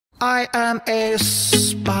I am a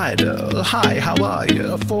spider. Hi, how are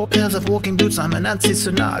you? 4 pairs of walking boots, I'm a Nancy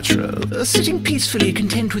Sinatra. Sitting peacefully,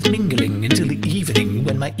 content with mingling until the evening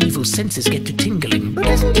when my evil senses get to tingling. But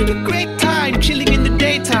isn't it a great time, chilling in the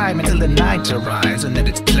daytime until the night arrives and then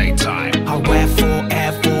it's playtime? I'll wear 4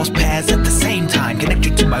 Air Force pairs at the same time,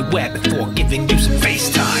 connected to my web before giving you some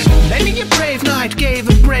FaceTime. Many a brave knight gave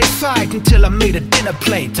a brave fight until I made a dinner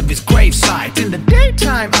plate of his gravesite. In the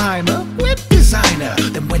daytime, I'm a web designer.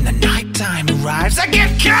 Then when the nighttime arrives, I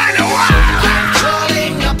get kinda wild. I'm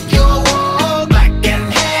crawling up your wall, black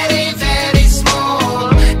and hairy, very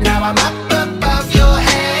small. Now I'm up above your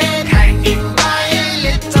head, hanging by a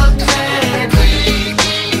little thread.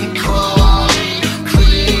 Creepy, crawly,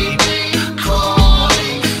 creepy,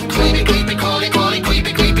 crawly, creepy, creepy, crawly, crawly,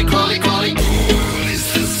 creepy, creepy, crawly, crawly.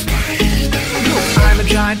 Boris the Spider. I'm a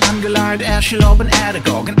giant ungulated Ashelob and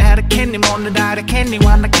Adagog, and add a candy mon and add a candy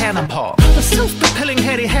one, a cannonball. A self-propelling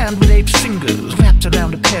hairy hand with 8 fingers wrapped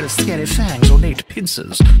around a pair of scary fangs or 8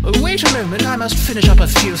 pincers. Wait a moment, I must finish up a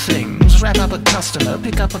few things. Wrap up a customer,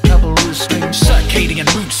 pick up a couple loose strings. Circadian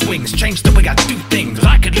mood swings, change the way I do things.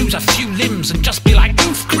 I could lose a few limbs and just be like,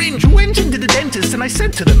 oof, cringe. Went into the dentist and I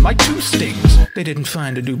said to them, my tooth stings. They didn't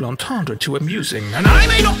find a double entendre too amusing. And I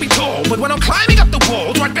may not be tall, but when I'm climbing up the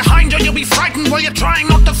walls, right behind you, you'll be frightened while you're trying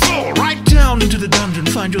not to fall. Right down into the dungeon,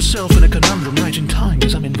 find yourself in a conundrum right in time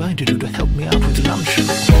as I'm invited you to help me out with luncheon.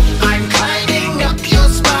 I'm climbing up your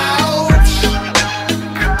spout.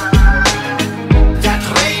 That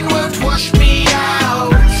rain won't wash me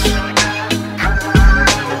out.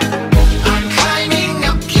 I'm climbing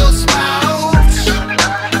up your spout.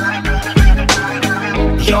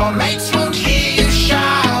 Your mates won't hear you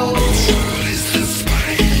shout. Boris the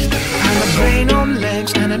Spider. I'm a brain on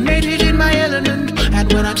legs, animated in my element.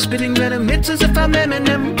 And when I'm spitting venom, it's as if I'm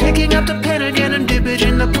Eminem. Picking up the pen again and dip it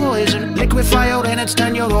in the poison. Liquefy out and it's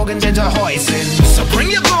turn your organs into hoisin. So bring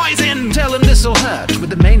your boys in, tell them this'll hurt. With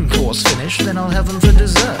the main course finished, then I'll have them for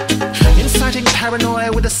dessert. Inciting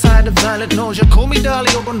paranoia with a side of violent nausea. Call me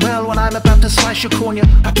Darlie or well when I'm about to slice your cornea.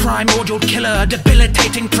 A primordial killer, a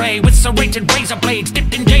debilitating prey with serrated razor blades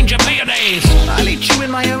dipped in danger mayonnaise. I'll eat you in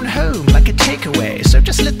my own home like a takeaway. So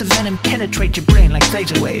just let the venom penetrate your brain like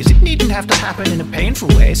theta waves. It needn't have to happen in a painful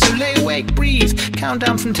way. So lay awake, breathe, count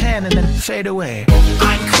down from 10 and then fade away.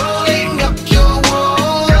 I'm crawling up your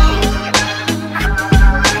wall,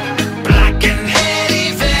 black and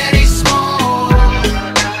hairy, very small.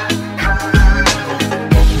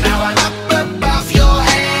 Now I'm up above your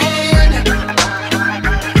head,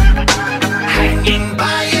 hanging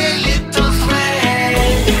by a little thread.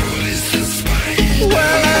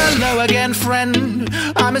 Well, hello again, friend.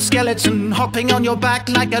 I'm a skeleton, hopping on your back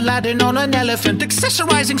like Aladdin on an elephant,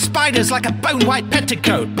 accessorizing spiders like a bone-white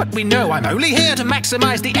petticoat. But we know I'm only here to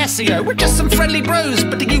maximize the SEO. We're just some friendly bros,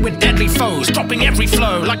 but you with deadly foes, dropping every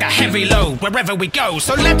flow like a heavy load wherever we go.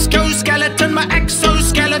 So let's go, skeleton, my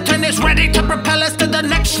exoskeleton is ready to propel us to the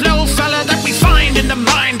next little fella that we find in the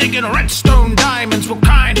mine, digging redstone diamonds. Will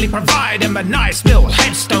kindly provide him a nice little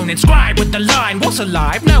headstone inscribed with the line, was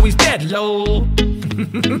alive, now he's dead, lol.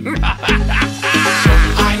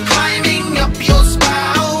 I'm climbing up your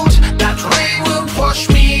spout. That rain won't wash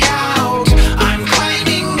me out. I'm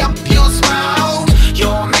climbing up your spout.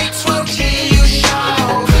 Your mates won't hear you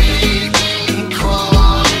shout. Creepy,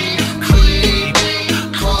 crawly, creepy,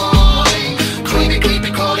 crawly, creepy,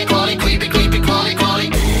 creepy, crawly, crawly, creepy, creepy, crawly, crawly.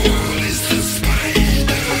 Boris the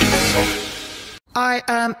Spider. I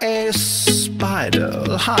am a spider.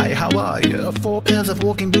 Hi, how are you? 4 pairs of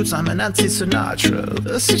walking boots, I'm a Nancy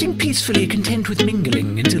Sinatra. Sitting peacefully, content with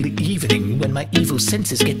mingling until the evening when my evil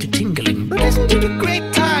senses get to tingling. But isn't it a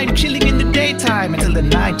great time, chilling in the daytime until the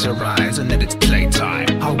night arrives and then it's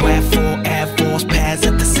playtime? I'll wear 4 Air Force pairs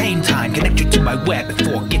at the same time, connected to my web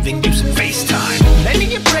before giving you some FaceTime.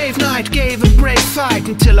 Many a brave knight gave a brave fight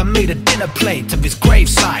until I made a dinner plate of his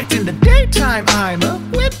gravesite. In the daytime, I'm a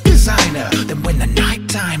web designer. Then when the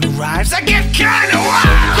nighttime arrives, I get kinda wild.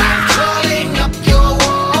 I'm crawling up your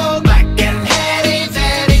wall, black and hairy,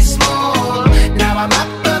 very small. Now I'm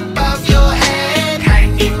up above your head,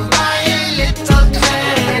 hanging by a little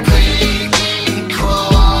thread. Creepy,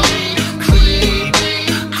 crawly,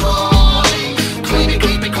 creepy, crawly, creepy,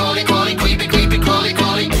 creepy, crawly, crawly, creepy, creepy, crawly,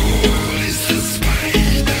 crawly. Boris the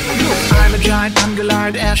Spider. I'm a giant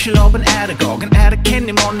ungulated Ashelob and Adagog, and add a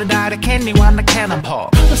candy mon and add a candy one, a cannonball.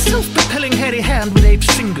 A self-propelling hairy hand with 8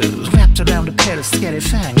 fingers wrapped wrapped around a pair of scary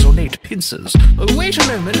fangs, ornate pincers. Wait a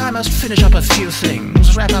moment, I must finish up a few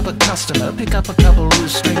things. Wrap up a customer, pick up a couple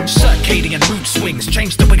loose strings. Circadian mood swings,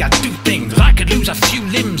 change the way I do things. I could lose a few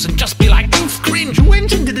limbs and just be like, oof, cringe.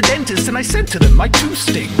 Went into the dentist and I said to them, my tooth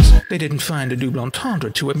stings. They didn't find a double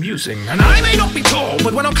entendre too amusing. And I may not be tall,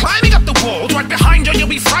 but when I'm climbing up the walls, right behind you, you'll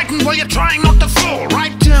be frightened while you're trying not to fall.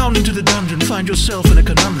 Right down into the dungeon, find yourself in a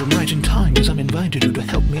conundrum right in time, as I'm invited you to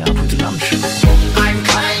help me out with luncheon. I'm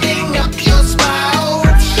climbing up your spout.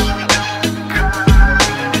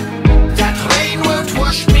 That rain won't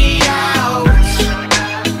wash me out.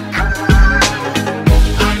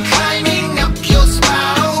 I'm climbing up your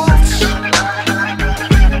spout.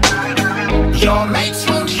 Your mates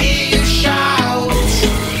won't hear you shout.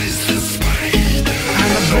 Boris the Spider.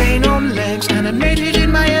 I'm a brain on legs, animated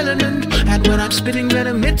in my element. And when I'm spitting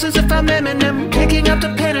venom, it's as if I'm Eminem, picking up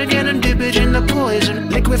the pen again and dip it in the poison.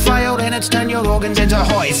 Liquefy your innards, turn your organs into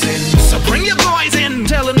hoisin. So bring your boys in,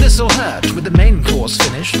 tell them this'll hurt. With the main course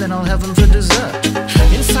finished, then I'll have them for dessert.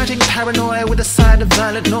 Inciting paranoia with a side of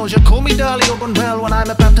violent nausea. Call me Darlie or Unwell when I'm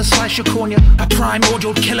about to slice your cornea. A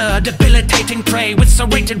primordial killer, a debilitating prey, with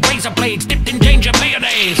serrated razor blades dipped in danger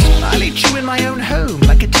mayonnaise. I'll eat you in my own home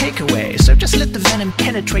like a takeaway. So just let the venom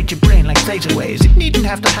penetrate your brain like thetaways. It needn't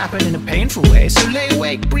have to happen in a painful way. So lay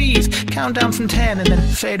awake, breathe, count down from 10 and then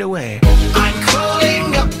fade away. I'm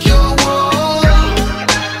crawling up your wall.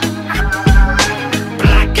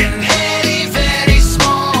 Black and hairy, very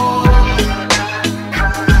small.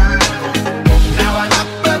 Now I'm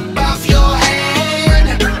up above your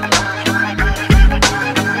head,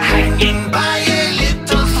 hanging by a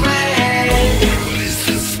little thread. Boris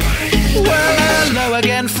the Spider. Well, hello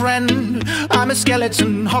again, friend. I'm a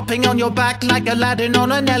skeleton, hopping on your back like Aladdin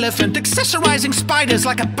on an elephant, accessorizing spiders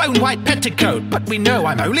like a bone-white petticoat. But we know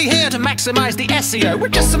I'm only here to maximize the SEO. We're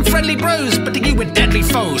just some friendly bros, but you with deadly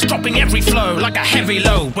foes, dropping every flow like a heavy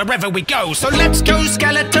load wherever we go. So let's go,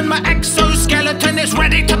 skeleton. My exoskeleton is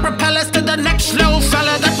ready to propel us to the next little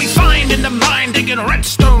fella that we find in the mine, digging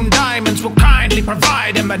redstone diamonds. Will kindly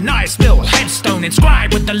provide him a nice little headstone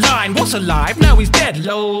inscribed with the line, "Was alive, now he's dead,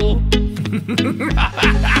 lol."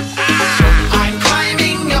 I'm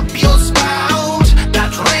climbing up your spout.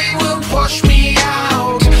 That rain won't wash me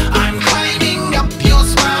out. I'm climbing up your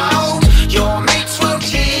spout. Your mates won't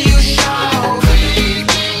hear you shout.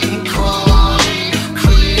 Creepy, crawly,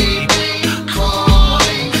 creepy,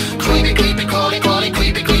 crawly, creepy, creepy, crawly, crawly,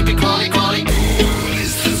 creepy, creepy, crawly, crawly.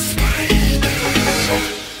 Boris the Spider.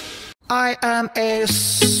 I am a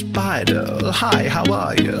spider. Hi, how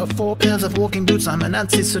are you? 4 pairs of walking boots, I'm a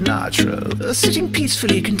Nancy Sinatra. Sitting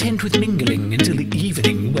peacefully, content with mingling until the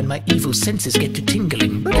evening, when my evil senses get to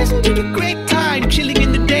tingling. But isn't it a great time, chilling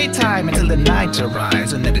in the daytime until the night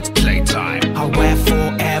arrives and then it's playtime? I'll wear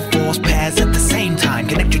 4 Air Force pairs at the same time,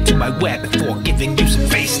 connected to my web before giving you some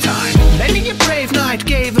FaceTime. Many a brave knight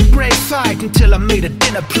gave a brave fight until I made a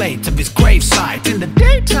dinner plate of his gravesite. In the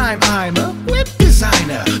daytime, I'm a web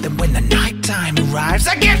designer. Then when the nighttime arrives,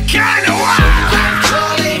 I get kinda wild. I'm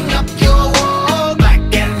crawling up your wall. Black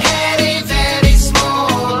and hairy, very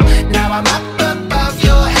small. Now I'm up above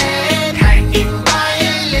your head, hanging by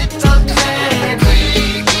a little thread.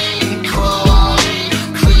 Creepy, crawly,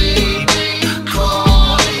 creepy,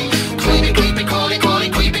 crawly, creepy, creepy, crawly, crawly,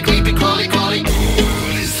 creepy, creepy, crawly, crawly.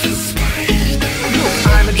 Boris the Spider.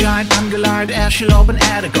 I'm a giant ungulate Ashelob and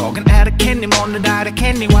Adagog, and Adakenimon and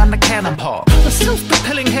Adakenimon, a cannonball. A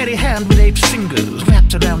self-propelling hairy hand with 8 fingers,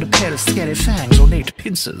 wrapped around a pair of scary fangs, ornate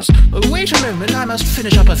pincers. Wait a moment, I must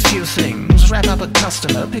finish up a few things. Wrap up a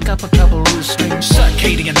customer, pick up a couple loose strings.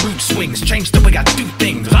 Circadian mood swings, change the way I do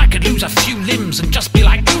things. I could lose a few limbs and just be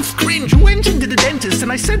like, oof, cringe. Went into the dentist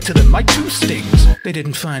and I said to them, my tooth stings. They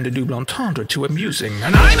didn't find a double entendre too amusing.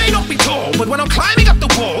 And I may not be tall, but when I'm climbing up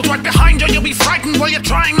the walls, right behind you, you'll be frightened while you're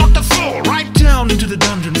trying not to fall. Right down into the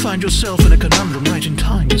dungeon, find yourself in a conundrum right in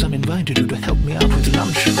time, as I'm invited you to help me out with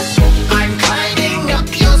luncheon. I'm climbing up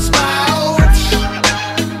your spout.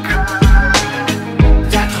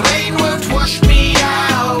 That rain won't wash me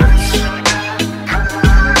out.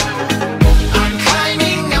 I'm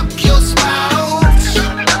climbing up your spout.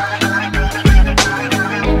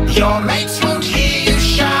 Your mates won't hear you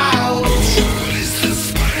shout. Boris the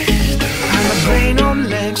Spider. I'm a brain on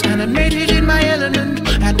legs, animated in my element.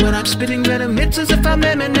 And when I'm spitting venom, it's as if I'm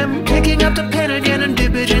Eminem, picking up the pen again and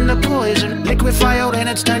dip it in the poison. Liquefy your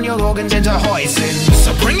innards, turn your organs into hoisin.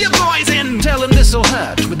 So bring your boys in, tell them this'll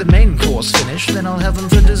hurt. With the main course finished, then I'll have them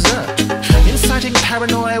for dessert. Inciting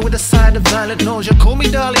paranoia with a side of violent nausea. Call me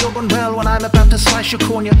Dali or Well when I'm about to slice your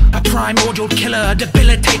cornea. A primordial killer, a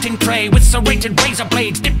debilitating prey with serrated razor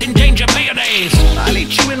blades dipped in danger mayonnaise. I'll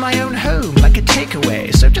eat you in my own home like a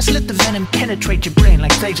takeaway. So just let the venom penetrate your brain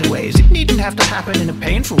like thetaways. It needn't have to happen in a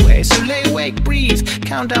painful way. So lay awake, breathe,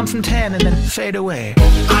 count down from 10 and then fade away.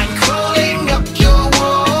 I'm crawling up your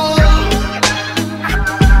wall,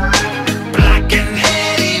 black and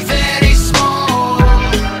hairy, very small.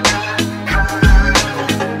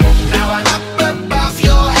 Now I'm up above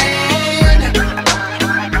your head,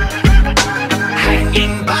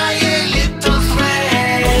 hanging by a little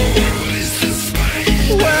thread.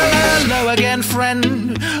 Well, hello again,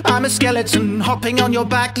 friend. I'm a skeleton, hopping on your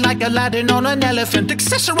back like Aladdin on an elephant,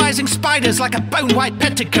 accessorizing spiders like a bone-white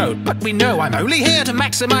petticoat. But we know I'm only here to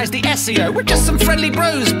maximize the SEO. We're just some friendly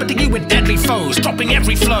bros, but you with deadly foes, dropping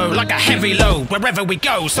every flow like a heavy load wherever we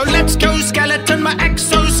go. So let's go, skeleton, my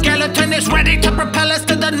exoskeleton is ready to propel us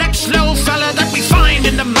to the next little fella that we find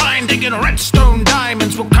in the mine, digging redstone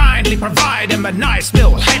diamonds. Will kindly provide him a nice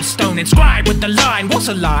little headstone inscribed with the line, "Was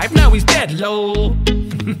alive, now he's dead, lol."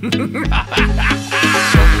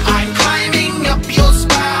 I'm climbing up your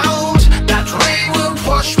spout, that rain won't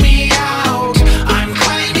wash me out. I'm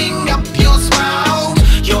climbing up your spout,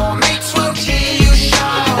 your mates won't hear you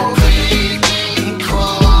shout. Creepy,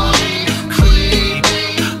 crawly,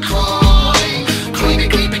 creepy, crawly, creepy,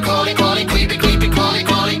 creepy, crawly, crawly, creepy, creepy, crawly,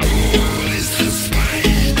 crawly. Boris the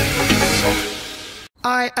Spider.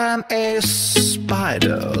 I am a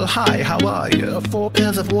spider. Hi, how are you? 4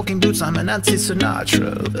 pairs of walking boots, I'm a Nancy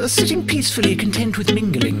Sinatra. Sitting peacefully content with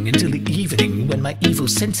mingling until the evening when my evil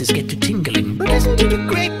senses get to tingling. But isn't it a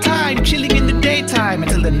great time, chilling in the daytime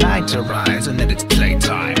until the night arrives and then it's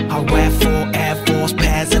playtime? I'll wear 4 Air Force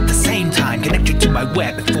pairs at the same time, connected to my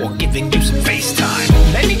web before giving you some FaceTime.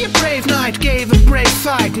 Many a brave knight gave a brave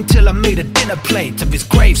fight until I made a dinner plate of his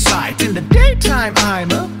gravesite. In the daytime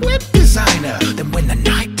I'm a web designer, then when the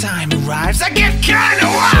nighttime arrives I get kinda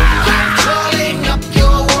wild. I'm crawling up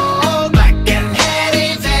your wall, black and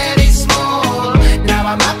hairy, very small. Now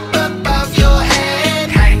I'm up above your head,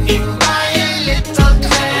 hanging by a little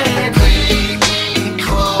thread. Creepy,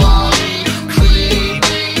 crawly,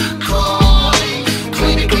 creepy, crawly,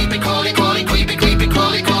 creepy, creepy, crawly, crawly, creepy, creepy,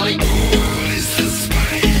 crawly, crawly. Boris the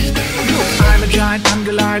Spider. I'm a giant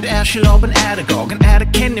ungulate Ashelob and Adagog, and add a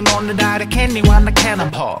candy mon and add a candy one a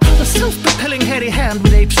cannonball. A self-propelling hairy hand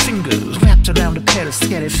with 8 fingers wrapped around a pair of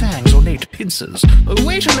scary fangs or 8 pincers.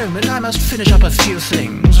 Wait a moment, I must finish up a few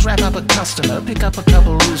things. Wrap up a customer, pick up a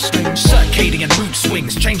couple loose strings. Circadian mood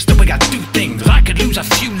swings, change the way I do things. I could lose a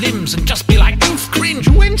few limbs and just be like, oof, cringe.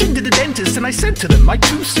 Went into the dentist and I said to them, my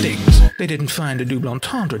tooth stings. They didn't find a double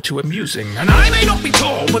entendre too amusing. And I may not be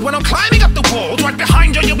tall, but when I'm climbing up the walls, right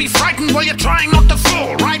behind you, you'll be frightened while you're trying not to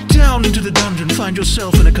fall. Right down into the dungeon, find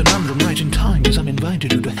yourself in a conundrum right in time as I'm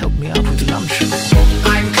invited you to help me out with luncheon.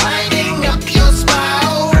 I'm climbing up your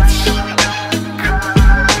spout,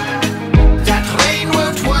 that rain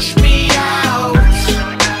won't wash me out.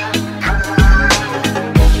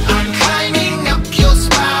 I'm climbing up your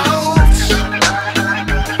spout,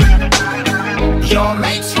 your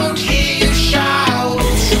mates won't hear you shout.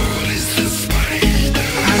 Boris the Spider.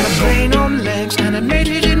 I'm a brain on legs,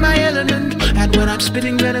 animated in my element. And when I'm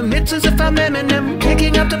spitting venom, it's as if I'm Eminem,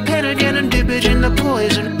 picking up the pen again and dip it in the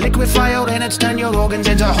poison. Liquefy your innards, turn your organs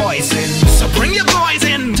into hoisin. So bring your boys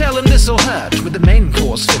in, tell them this'll hurt. With the main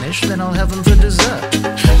course finished, then I'll have them for dessert.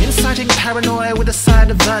 Inciting paranoia with a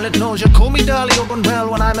side of violent nausea. Call me Dali or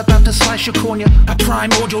Well when I'm about to slice your cornea. A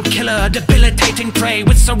primordial killer, a debilitating prey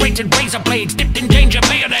with serrated razor blades dipped in danger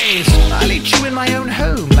mayonnaise. I'll eat you in my own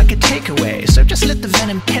home like a takeaway. So just let the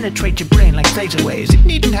venom penetrate your brain like thetaways. It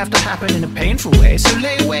needn't have to happen in a painful way. So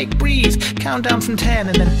lay awake, breathe, count down from 10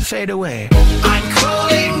 and then fade away. I'm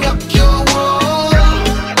crawling up your wall,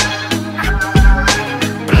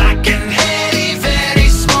 black and hairy, very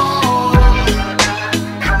small.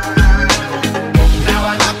 Now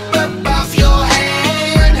I'm up above your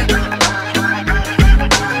head,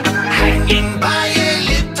 hanging by a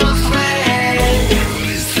little thread.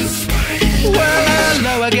 Well,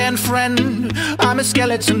 hello again, friend. I'm a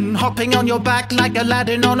skeleton, hopping on your back like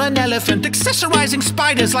Aladdin on an elephant, accessorizing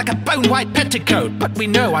spiders like a bone-white petticoat. But we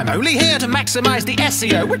know I'm only here to maximize the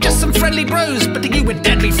SEO. We're just some friendly bros, but you with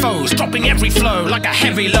deadly foes, dropping every flow like a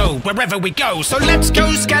heavy load wherever we go. So let's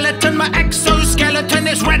go, skeleton, my exoskeleton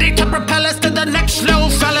is ready to propel us to the next little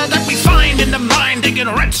fella that we find in the mine, digging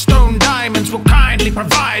redstone diamonds. Will kind kindly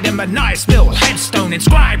provide him a nice little headstone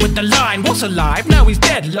inscribed with the line, "Was alive, now he's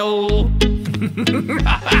dead, lol."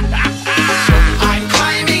 I'm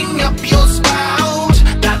climbing up your spout,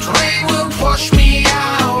 that rain won't wash me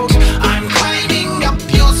out. I'm climbing up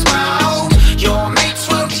your spout, your mates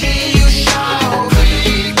won't hear you shout.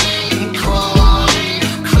 Creepy, crawly,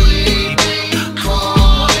 creepy,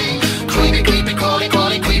 crawly, creepy, creepy, crawly,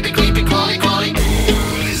 crawly, creepy, creepy, crawly, crawly.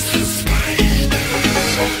 Boris the Spider.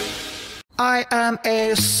 I am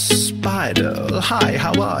a spider. Hi,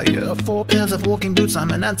 how are you? 4 pairs of walking boots, I'm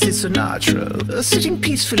a Nancy Sinatra. Sitting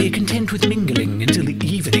peacefully, content with mingling until the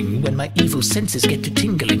evening when my evil senses get to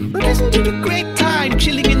tingling. But isn't it a great time,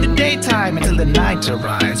 chilling in the daytime until the night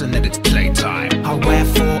arrives and then it's playtime? I'll wear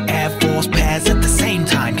 4 Air Force pairs at the same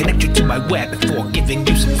time, connect you to my web before giving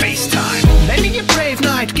you some FaceTime. Many a brave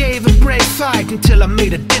knight gave a brave fight until I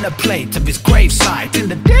made a dinner plate of his gravesite. In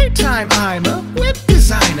the daytime, I'm a web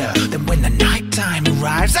designer. Then when the nighttime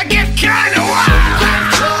arrives, I get kinda wild. I'm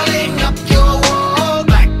crawling up your wall,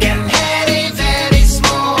 black and hairy, very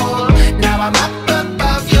small. Now I'm up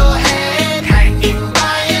above your head, hanging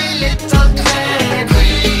by a little thread.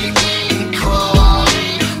 Creepy, crawly,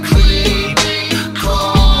 creepy,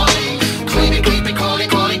 crawly, creepy, creepy, crawly,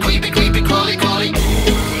 crawly, creepy, creepy, crawly, crawly.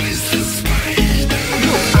 Boris the Spider.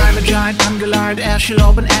 I'm a giant ungulate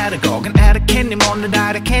Ashelob and Adagog, and Adakenimon and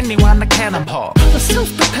Adakenimon, a cannonball. A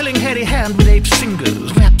self-propelling hairy hand with 8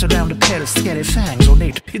 fingers, wrapped around a pair of scary fangs or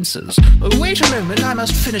 8 pincers. Wait a moment, I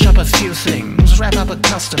must finish up a few things. Wrap up a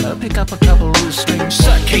customer, pick up a couple loose strings.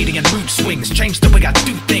 Circadian mood swings, change the way I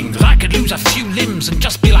do things. I could lose a few limbs and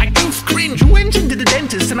just be like, oof, cringe. Went into the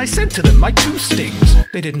dentist and I said to them, my tooth stings.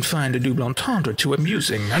 They didn't find a double entendre too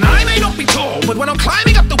amusing. And I may not be tall, but when I'm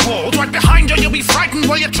climbing up the walls, right behind you, you'll be frightened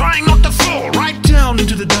while you're trying not to fall. Right down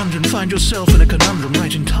into the dungeon, find yourself in a conundrum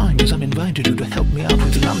right in time, as I'm invited you to help me out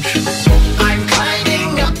with luncheon. I'm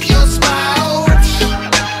climbing up your spout,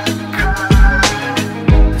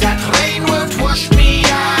 that rain won't wash me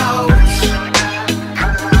out.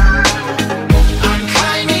 I'm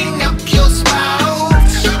climbing up your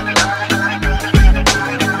spout,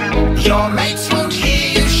 your mates won't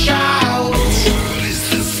hear you shout.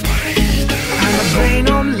 I'm a brain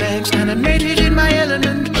on legs, animated in my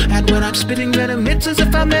element. And when I'm spitting venom, it's as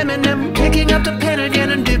if I'm Eminem, picking up the pen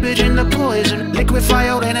again and dip it in the poison. Liquefy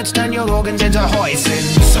your innards, turn your organs into hoisin.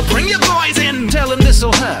 So bring your boys in, tell them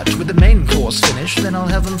this'll hurt. With the main course finished, then I'll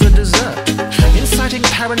have them for dessert. Inciting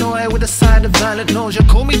paranoia with a side of violent nausea.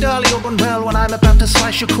 Call me Darlie or well when I'm about to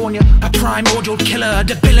slice your cornea. A primordial killer, a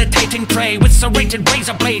debilitating prey with serrated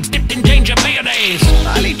razor blades dipped in danger mayonnaise.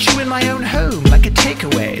 I'll eat you in my own home like a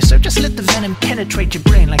takeaway. So just let the venom penetrate your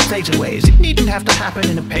brain like thetaways. It needn't have to happen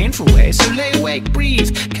in a painful way. So lay awake,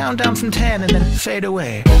 breathe, count down from 10 and then fade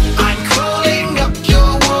away. I'm crawling up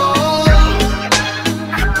your wall,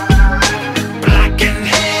 black and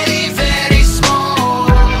hairy, very small.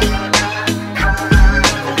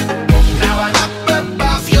 Now I'm up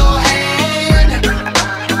above your head,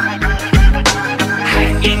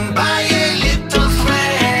 hanging by a little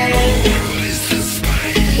thread.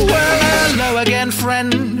 Well, hello again,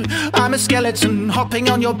 friend. I'm a skeleton, hopping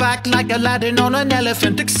on your back like Aladdin on an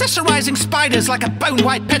elephant, accessorizing spiders like a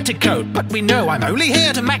bone-white petticoat. But we know I'm only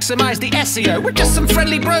here to maximize the SEO. We're just some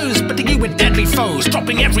friendly bros, but you with deadly foes,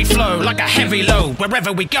 dropping every flow like a heavy load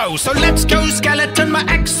wherever we go. So let's go, skeleton, my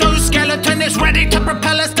exoskeleton is ready to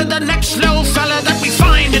propel us to the next little fella that we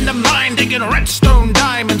find in the mine, digging redstone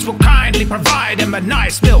diamonds. Will kindly provide him a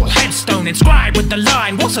nice little headstone inscribed with the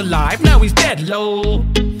line, "Was alive, now he's dead, lol."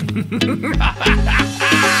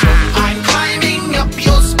 I'm climbing up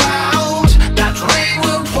your spout, that rain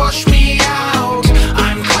won't wash me out.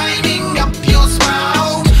 I'm climbing up your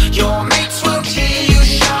spout, your mates won't hear you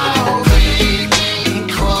shout.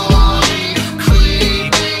 Creepy, crawly,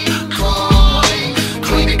 creepy, crawly,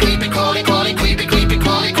 creepy, creepy, crawly, crawly, creepy, creepy,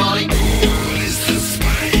 crawly, crawly. Boris the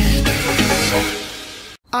Spider.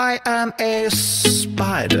 I am a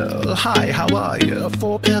spider. Hi, how are you?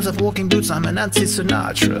 4 pairs of walking boots, I'm a Nancy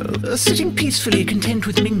Sinatra. Sitting peacefully, content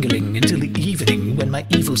with mingling until the evening when my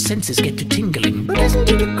evil senses get to tingling. But isn't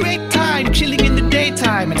it a great time, chilling in the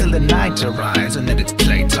daytime until the night arrives and then it's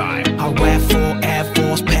playtime? I'll wear 4 Air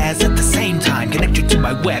Force pairs at the same time, connect you to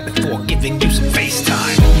my web before giving you some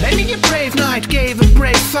FaceTime. Many a brave knight gave a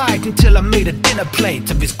brave fight until I made a dinner plate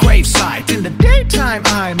of his gravesite. In the daytime,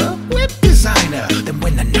 I'm a web designer. Then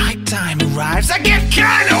when the nighttime arrives, I get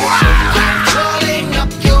kinda wild. I'm crawling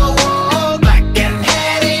up your wall, black and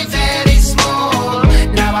hairy, very small.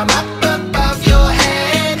 Now I'm up above your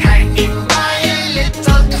head, hanging by a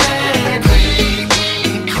little thread.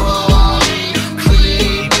 Creepy, crawly,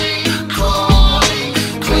 creepy, crawly,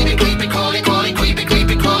 creepy, creepy, crawly, crawly, creepy.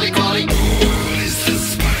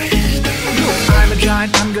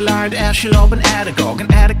 Mongoloid, Ashilob and Adagog, and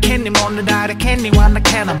Adakendimon and Adakendiwan the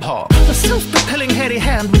cannon paw. A self-propelling hairy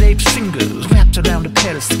hand with 8 fingers, wrapped around a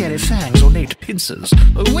pair of scary fangs or 8 pincers.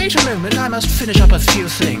 Wait a moment, I must finish up a few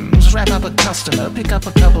things. Wrap up a customer, pick up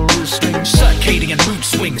a couple loose strings. Circadian mood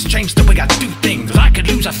swings, change the way I do things. I could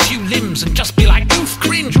lose a few limbs and just be like, oof,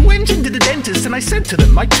 cringe. Went into the dentist and I said to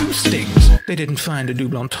them, my tooth stings. They didn't find a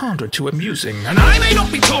double entendre too amusing. And I may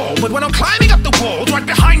not be tall, but when I'm climbing up the walls, right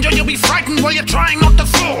behind you, you'll be frightened while you're trying not to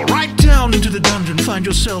fall. Right down into the dungeon, find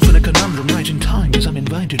yourself in a conundrum right in time as I'm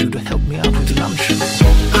invited you to help me out with luncheon.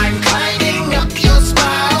 I'm climbing up your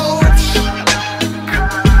spout.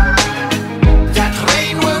 That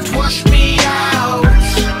rain won't wash me out.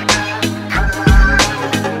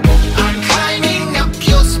 I'm climbing up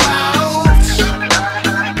your spout.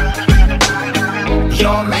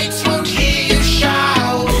 Your mates won't hear you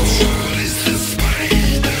shout. Boris the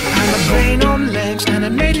Spider. I'm a brain on legs,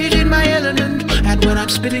 animated in my element. And when I'm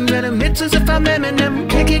spitting venom, it's as if I'm Eminem,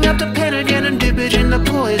 picking up the pen again and dip it in the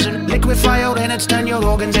poison. Liquefy out and it's turn your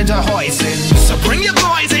organs into hoisin. So bring your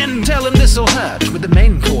boys in, tell them this'll hurt. With the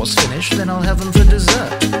main course finished, then I'll have them for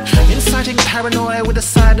dessert. Inciting paranoia with a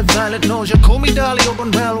side of violent nausea. Call me Darlie or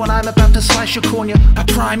Well when I'm about to slice your cornea. A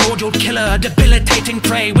primordial killer, a debilitating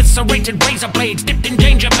prey with serrated razor blades dipped in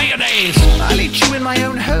danger mayonnaise. I'll eat you in my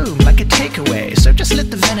own home like a takeaway. So just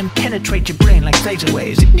let the venom penetrate your brain like theta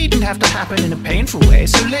waves. It needn't have to happen in a painful way.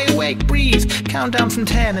 So lay awake, breathe, count down from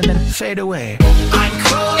 10 and then fade away. I'm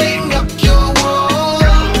crawling up your wall.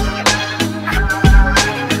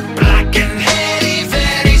 Black and hairy,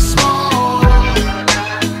 very small.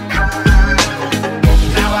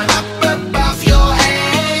 Now I'm up above your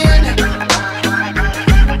head,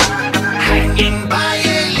 hanging by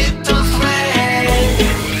a little thread.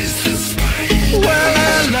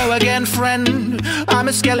 Well, hello again, friend. I'm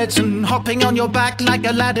a skeleton, hopping on your back like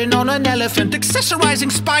Aladdin on an elephant,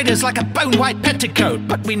 accessorizing spiders like a bone-white petticoat.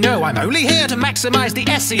 But we know I'm only here to maximize the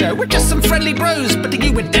SEO. We're just some friendly bros, but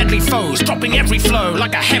you with deadly foes, dropping every flow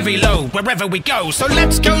like a heavy load wherever we go. So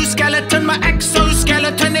let's go, skeleton. My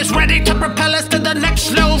exoskeleton is ready to propel us to the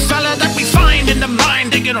next little fella that we find in the mine,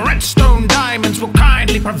 digging redstone diamonds. Will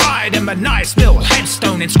kindly provide him a nice little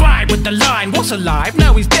headstone inscribed with the line, "What's alive?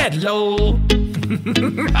 Now he's dead, lol."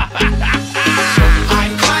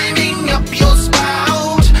 I'm climbing up your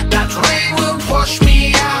spout. That rain won't wash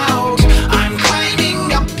me out. I'm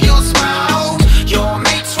climbing up your spout. Your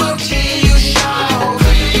mates won't hear you shout.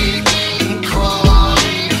 Creepy,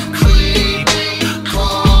 crawly, creepy,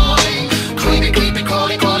 crawly, creepy, creepy,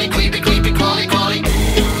 crawly, crawly, creepy, creepy, crawly, crawly.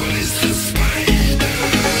 Boris the Spider.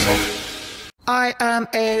 I am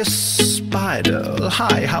a spider.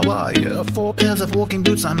 Hi, how are you? 4 pairs of walking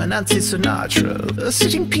boots, I'm a Nancy Sinatra.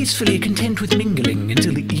 Sitting peacefully, content with mingling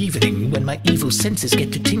until the evening when my evil senses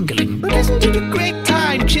get to tingling. But isn't it a great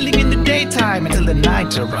time, chilling in the daytime until the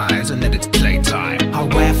night arrives and then it's playtime? I'll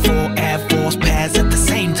wear 4 Air Force pairs at the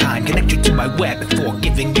same time, connect you to my web before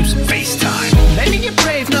giving you some FaceTime. Many a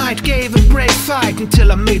brave knight gave a brave fight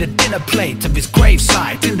until I made a dinner plate of his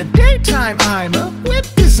gravesite. In the daytime, I'm a web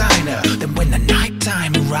designer. Then when the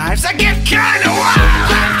nighttime arrives, I get kinda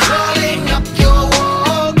wild. I'm crawling up your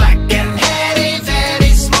wall, black and hairy,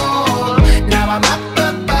 very small. Now I'm up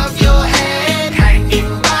above your head,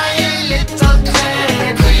 hanging by a little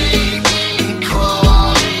thread. Creepy,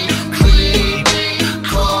 crawly, creepy,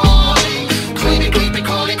 crawly, creepy, creepy,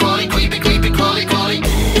 crawly, crawly, creepy, creepy, crawly, crawly.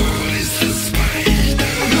 Boris the Spider.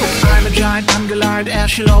 I'm a giant Mongoloid,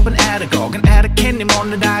 Ashilob and Adagog, and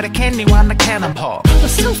Adakendimon and Adakendiwan the cannon paw. A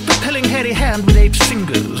self-propelling hairy hand with 8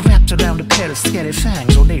 fingers, wrapped around a pair of scary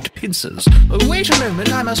fangs or 8 pincers. Wait a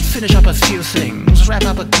moment, I must finish up a few things. Wrap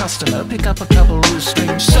up a customer, pick up a couple loose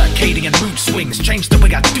strings. Circadian mood swings, change the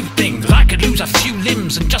way I do things. I could lose a few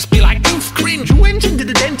limbs and just be like, oof, cringe. Went into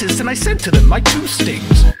the dentist and I said to them, my tooth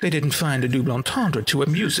stings. They didn't find a double entendre too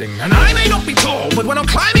amusing. And I may not be tall, but when I'm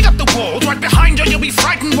climbing up the walls, right behind you, you'll be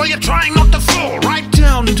frightened while you're trying not to fall. Right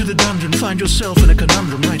down into the dungeon, find yourself in a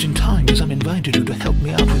conundrum right in time as I'm invited you to help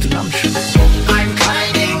me out with luncheon. I'm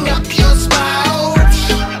climbing up your spout.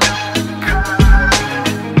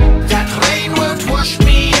 That rain won't wash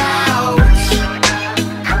me out.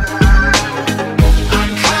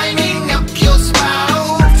 I'm climbing up your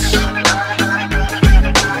spout.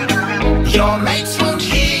 Your mates won't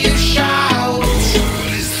hear you shout.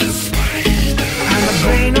 Boris the Spider. I'm a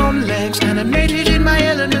brain on legs, animated in my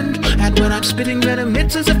element. And when I'm spitting venom,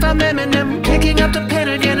 it's as if I'm Eminem, picking up the pen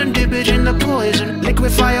again and dip it in the poison.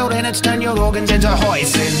 Liquefy out and it's turn your organs into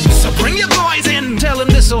hoisin. So bring your boys in, tell them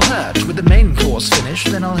this'll hurt. With the main course finished,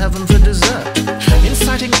 then I'll have them for dessert.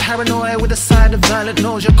 Inciting paranoia with a side of violent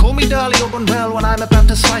nausea. Call me Darlie or Unwell when I'm about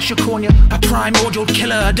to slice your cornea. A primordial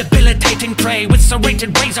killer, a debilitating prey with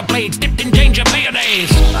serrated razor blades dipped in danger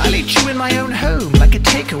mayonnaise. I'll eat you in my own home like a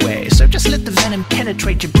takeaway, so just let the venom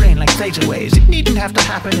penetrate your brain like theta waves. It needn't have to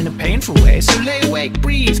happen in a painful way, so lay awake,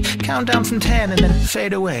 breathe, count down from 10 and then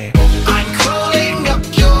fade away. I'm crawling up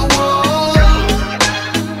your wall,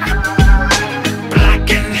 black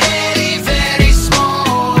and hairy, very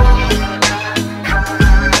small.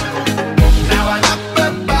 Now I'm up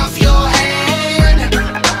above your head,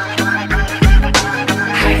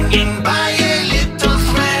 hanging by a little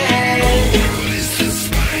thread.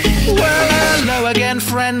 Well, hello again,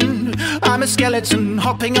 friend. I'm a skeleton,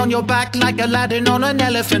 hopping on your back like Aladdin on an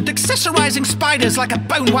elephant, accessorizing spiders like a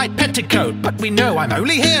bone-white petticoat. But we know I'm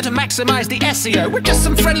only here to maximize the SEO. We're just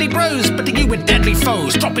some friendly bros, but to you we're deadly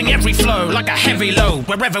foes, dropping every flow like a heavy load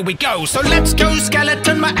wherever we go. So let's go,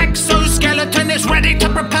 skeleton, my exoskeleton is ready to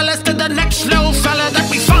propel us to the next little fella that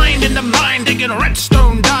we find in the mine, digging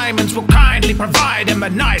redstone diamonds. Will kindly provide him a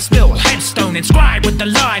nice little headstone inscribed with the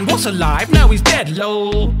line, "Was alive, now he's dead,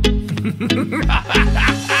 lol."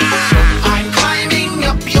 I'm climbing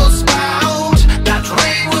up your spout, that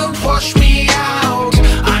rain won't wash me out.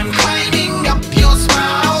 I'm climbing up your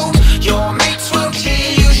spout, your mates won't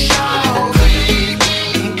hear you shout.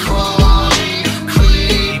 Creepy, crawly,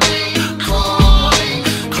 creepy, crawly,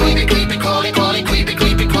 creepy, creepy, crawly, crawly, creepy,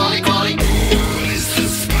 creepy, crawly, crawly. Boris the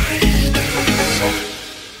Spider.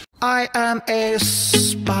 I am a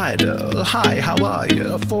spider. Hi, how are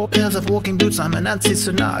you? 4 pairs of walking boots, I'm a Nancy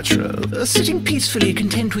Sinatra. Sitting peacefully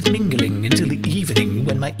content with mingling until the evening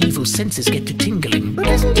when my evil senses get to tingling. But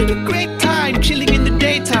isn't it a great time, chilling in the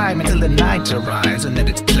daytime until the night arrives and then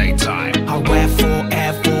it's playtime? I'll wear 4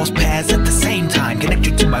 Air Force pairs at the same time,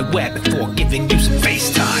 connected to my web before giving you some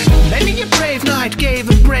FaceTime. Many a brave knight gave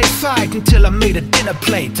a brave fight until I made a dinner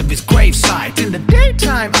plate of his gravesite. In the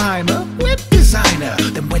daytime I'm a web designer,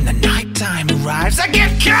 then when the nighttime arrives I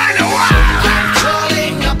get kinda wild. I'm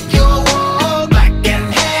crawling up your wall, black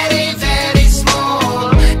and hairy, very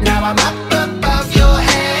small. Now I'm up above your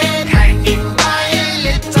head, hanging by a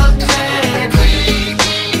little thread.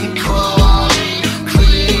 Creepy, crawly,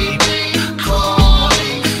 creepy,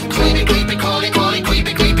 crawly, creepy, creepy, crawly, crawly,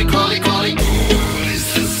 creepy, creepy, crawly, crawly. Boris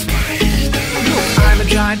the Spider. I'm a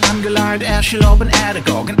giant ungulated Ashelob and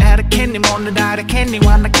Adagog, and add a candy on the diet, a candy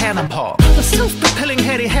one, a cannonball. A self-propelling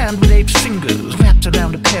hairy hand with 8 fingers wrapped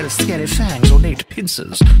around a pair of scary fangs or 8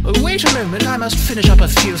 pincers. Wait a moment, I must finish up a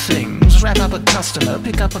few things. Wrap up a customer,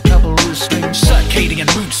 pick up a couple loose strings. Circadian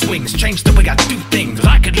mood swings, change the way I do things.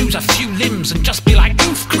 I could lose a few limbs and just be like,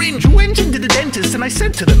 oof, cringe. Went into the dentist and I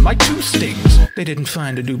said to them, my tooth stings. They didn't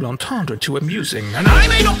find a double entendre too amusing. And I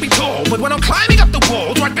may not be tall, but when I'm climbing up the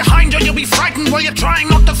walls, right behind you, you'll be frightened while you're trying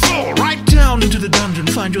not to fall. Right down into the dungeon,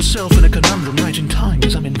 find yourself in a conundrum right in time,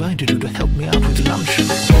 as I'm invited you to help me out with luncheon.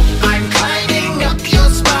 I'm climbing up your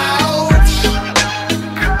spout,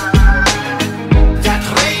 that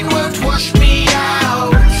rain won't wash me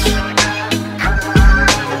out.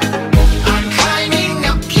 I'm climbing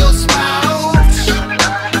up your spout,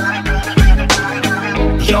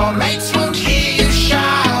 your mates won't hear you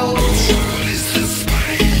shout. Boris the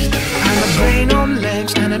Spider. I'm a brain on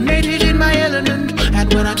legs, animated in my element,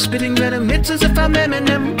 and when I'm spitting venom, it's as if I'm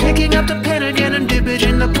Eminem, picking up the pen again and dip it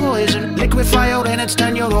in the poison. Liquefy out and it's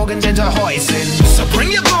turn your organs into hoisin. So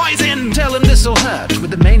bring your boys in, tell them this'll hurt.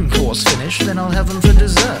 With the main course finished, then I'll have them for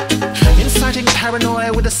dessert. Inciting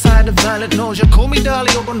paranoia with a side of violent nausea. Call me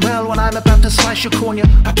Darlie or Unwell when I'm about to slice your cornea.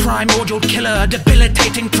 A primordial killer, a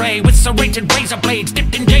debilitating prey with serrated razor blades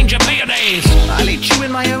dipped in danger mayonnaise. I'll eat you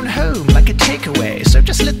in my own home like a takeaway, so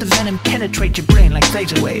just let the venom penetrate your brain like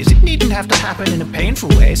theta waves. It needn't have to happen in a painful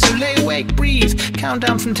way, so lay awake, breathe, count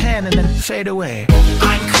down from 10 and then fade away.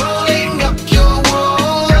 I'm crawling up your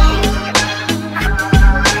wall,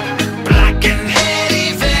 black and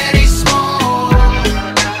hairy, very small.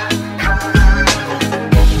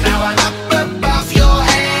 Now I'm up above your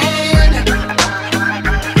head,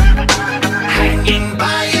 hanging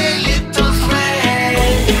by a little thread.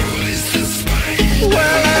 Boris the Spider.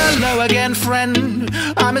 Well, hello again, friend.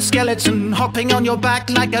 I'm a skeleton, hopping on your back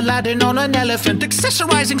like Aladdin on an elephant,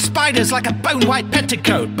 accessorizing spiders like a bone-white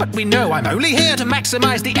petticoat. But we know I'm only here to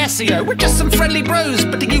maximize the SEO. We're just some friendly bros,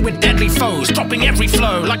 but to you we're deadly foes, dropping every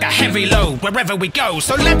flow like a heavy load wherever we go.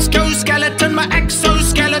 So let's go, skeleton, my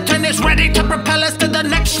exoskeleton is ready to propel us to the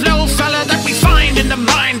next little fella that we find in the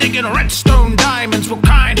mine, digging redstone diamonds. Will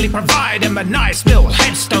kindly provide him a nice little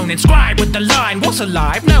headstone inscribed with the line, "Was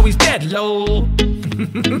alive, now he's dead, lol."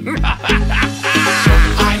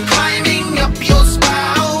 I'm climbing up your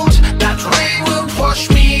spout, that rain won't wash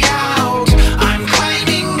me out. I'm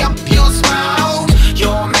climbing up your spout,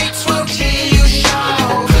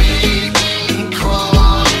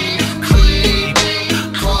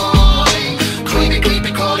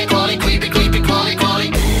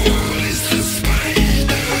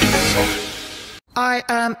 I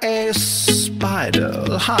am a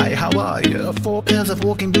spider. Hi, how are you? 4 pairs of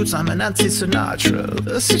walking boots, I'm a Nancy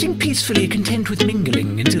Sinatra. Sitting peacefully, content with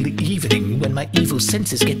mingling until the evening when my evil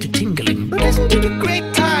senses get to tingling. But isn't it a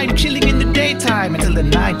great time, chilling in the daytime until the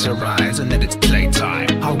night arrives and then it's playtime?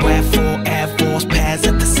 I'll wear 4 Air Force pairs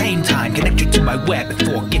at the same time, connected to my web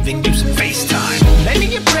before giving you some FaceTime.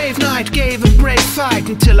 Many a brave knight gave a brave fight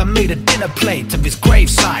until I made a dinner plate of his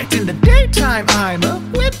gravesite. In the daytime, I'm a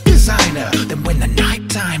web designer. Then when the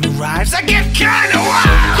nighttime arrives, I get kinda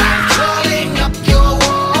wild. I'm crawling up your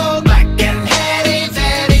wall, black and hairy,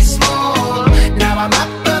 very small. Now I'm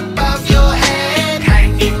up above your head,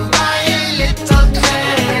 hanging by a little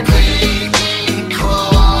thread. Creepy,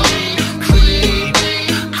 crawly,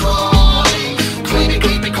 creepy, crawly, creepy,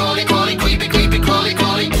 creepy, crawly, crawly, creepy, creepy, crawly,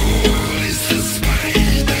 crawly. Boris the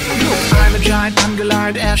Spider. I'm a giant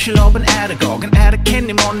ungulate Ashelob and Adagog, and add a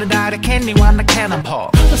candy mon and add a candy one a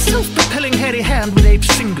cannonball. A self-propelling hairy hand with 8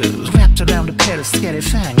 fingers wrapped around a pair of scary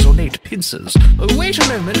fangs or 8 pincers. Wait a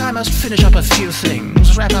moment, I must finish up a few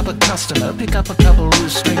things. Wrap up a customer, pick up a couple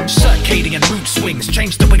loose strings. Circadian mood swings,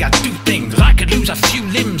 change the way I do things. I could lose a few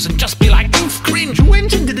limbs and just be like, oof, cringe.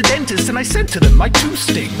 Went into the dentist and I said to them, my tooth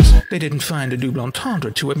stings. They didn't find a double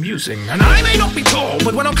entendre too amusing. And I may not be tall,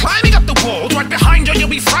 but when I'm climbing up the walls, right behind you, you'll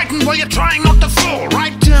be frightened while you're trying not to fall.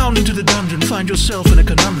 Right down into the dungeon, find yourself in a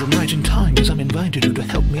conundrum right in time, as I'm invited you to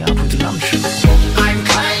help me out with luncheon. I'm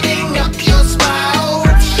climbing up your spout.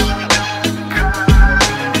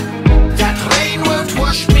 That rain won't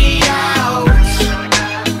wash me out.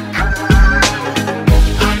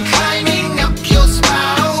 I'm climbing up your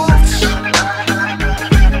spout.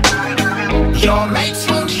 Your mates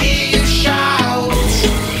won't hear you shout.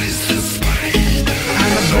 Boris the Spider.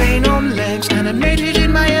 I'm a brain on legs, animated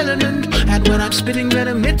in my element. And when I'm spitting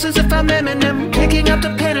venom, it's as if I'm Eminem. Picking up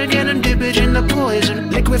the pen again and dip it in the poison.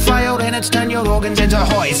 Liquefy your innards, turn your organs into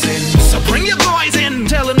hoisin. So bring your boys in,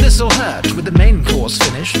 tell them this'll hurt. With the main course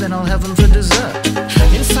finished, then I'll have them for dessert.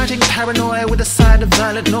 Inciting paranoia with a side of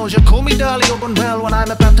violent nausea. Call me Darlie or Unwell when I'm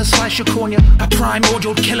about to slice your cornea. A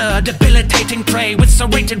primordial killer, a debilitating prey with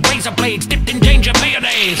serrated razor blades dipped in danger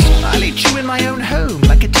mayonnaise. I'll eat you in my own home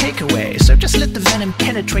like a takeaway. So just let the venom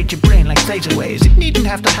penetrate your brain like thetaways. It needn't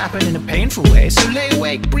have to happen in a painful way. So lay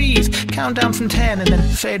awake, breathe, count down from 10 and then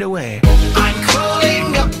fade away. I'm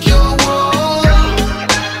crawling up your wall,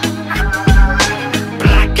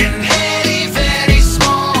 black and hairy, very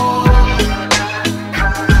small.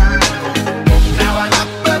 Now I'm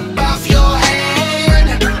up above your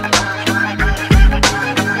head,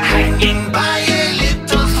 hanging by a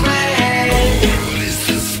little thread. Boris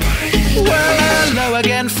the Spider. Well, hello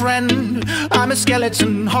again, friend. I'm a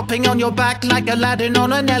skeleton, hopping on your back like Aladdin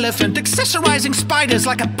on an elephant, accessorizing spiders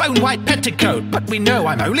like a bone-white petticoat. But we know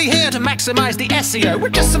I'm only here to maximize the SEO. We're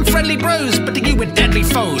just some friendly bros, but to you we're deadly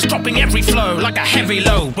foes, dropping every flow like a heavy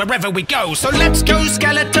load wherever we go. So let's go,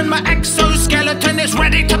 skeleton, my exoskeleton is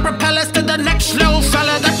ready to propel us to the next little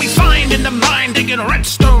fella that we find in the mine, digging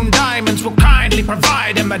redstone diamonds. Will kindly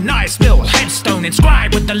provide him a nice little headstone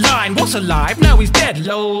inscribed with the line, "What's alive? Now he's dead,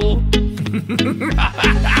 lol."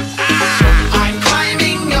 I'm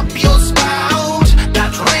climbing up your spout.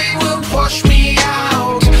 That rain won't wash me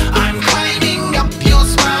out. I'm climbing up your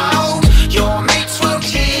spout. Your mates won't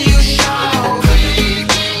hear you shout.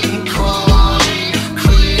 Creepy, crawly,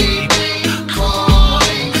 creepy,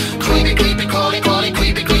 crawly, creepy, creepy, crawly, crawly,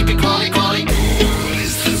 creepy, creepy, crawly, crawly.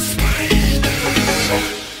 Boris the Spider.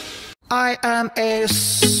 I am a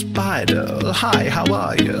spider. Hi, how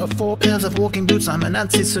are you? 4 pairs of walking boots, I'm a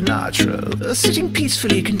Nancy Sinatra. Sitting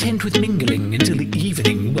peacefully, content with mingling until the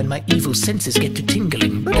evening when my evil senses get to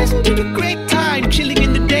tingling. But isn't it a great time, chilling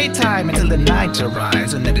in the daytime until the night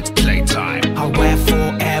arrives and then it's playtime? I'll wear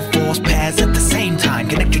 4 Air Force pairs at the same time,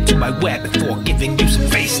 connected to my web before giving you some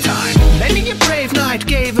FaceTime. Many a brave knight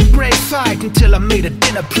gave a brave fight until I made a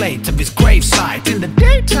dinner plate of his gravesite. In the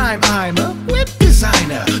daytime, I'm a web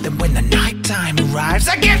designer. Then when the nighttime arrives,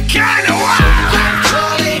 I get kinda wild. I'm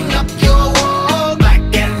crawling up your wall, black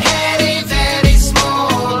and hairy, very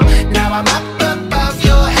small. Now I'm up above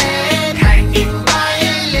your head, hanging by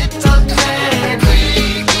a little thread.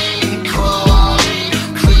 Creepy, crawly,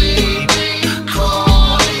 creepy,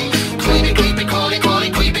 crawly, creepy, creepy, crawly, crawly,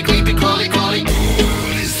 creepy, creepy, crawly, crawly.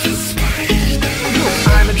 Boris the Spider.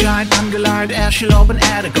 I'm a giant ungulate Ashelob and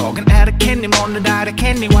Adagog, and add a candy mon and add a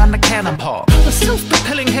candy one a cannonball. A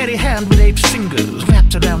self-propelling hairy hand with 8 fingers wrapped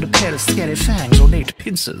wrapped around a pair of scary fangs ornate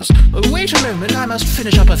pincers. Wait a moment, I must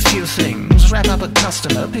finish up a few things. Wrap up a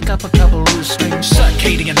customer, pick up a couple loose strings.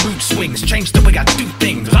 Circadian mood swings, change the way I do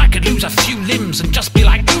things. I could lose a few limbs and just be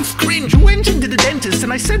like, oof, cringe. Went into the dentist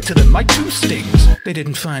and I said to them, my tooth stings. They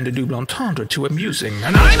didn't find a double entendre too amusing.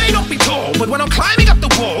 And I may not be tall, but when I'm climbing up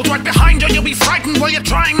the walls, right behind you, you'll be frightened while you're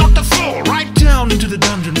trying not to fall. Right down into the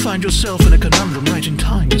dungeon, find yourself in a conundrum right in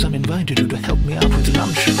time, as I'm invited you to help me out with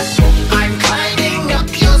luncheon. I'm climbing up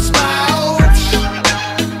your spout.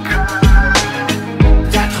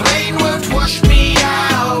 That rain won't wash me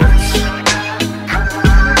out.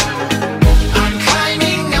 I'm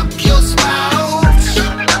climbing up your spout.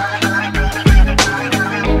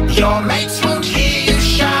 Your mates won't hear you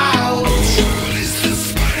shout. Boris the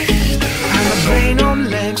Spider. I'm a brain on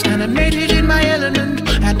legs, animated in my element.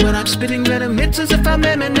 And when I'm spitting venom, it's as if I'm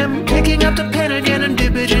Eminem. Picking up the pen again and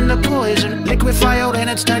dip it in the poison. Liquefy out and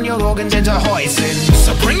it's turn your organs into hoisin.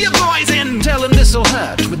 So bring your boys in, tell them this'll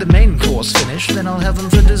hurt. With the main course finished, then I'll have them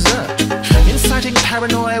for dessert. Inciting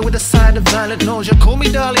paranoia with a side of violent nausea. Call me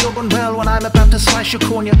Darlie Organ Well when I'm about to slice your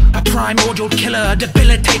cornea. A primordial killer, a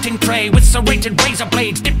debilitating prey with serrated razor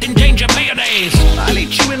blades dipped in danger mayonnaise. I'll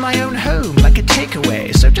eat you in my own home like a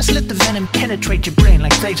takeaway. So just let the venom penetrate your brain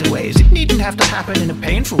like thetaways. It needn't have to happen in a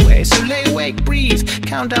painful way. So lay awake, breathe,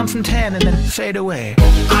 count down from 10 and then fade away.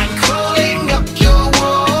 I'm crawling up your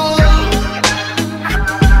wall.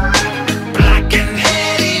 Black and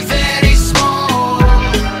hairy, very small.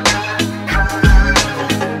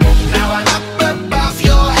 Now I'm up above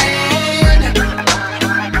your head,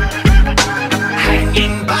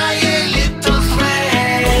 hanging by a little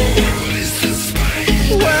thread.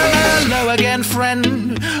 Well, hello again, friend.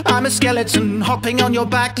 I'm a skeleton, hopping on your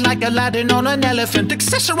back like Aladdin on an elephant,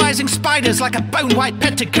 accessorizing spiders like a bone-white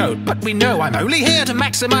petticoat. But we know I'm only here to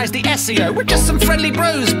maximize the SEO. We're just some friendly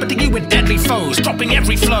bros, but you with deadly foes, dropping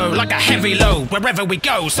every flow like a heavy load wherever we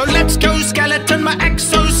go. So let's go, skeleton, my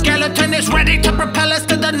exoskeleton is ready to propel us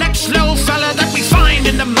to the next little fella that we find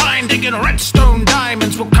in the mine, digging redstone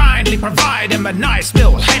diamonds. Will kindly provide him a nice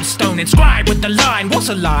little headstone inscribed with the line, was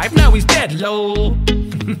alive, now he's dead, lol.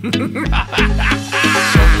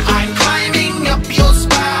 I'm climbing up your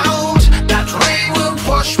spout. That rain won't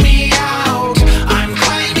wash me out. I'm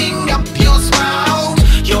climbing up your spout.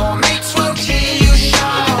 Your mates won't hear you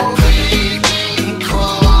shout. Creepy,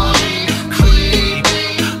 crawly,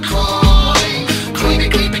 creepy, crawly, creepy,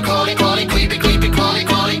 creepy, crawly, crawly, creepy, creepy, crawly,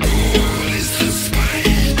 crawly. Boris the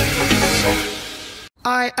Spider.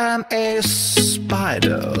 I am a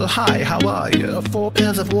spider. Hi, how are you? 4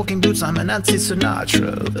 pairs of walking boots, I'm a Nancy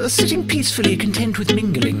Sinatra. Sitting peacefully, content with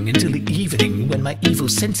mingling until the evening when my evil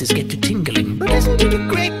senses get to tingling. But isn't it a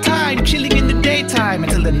great time, chilling in the daytime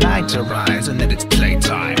until the night arrives and then it's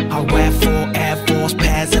playtime? I'll wear 4 Air Force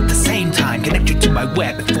pairs at the same time, connected to my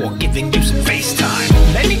web before giving you some FaceTime.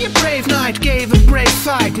 Many a brave knight gave a brave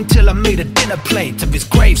fight until I made a dinner plate of his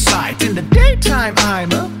gravesite. In the daytime,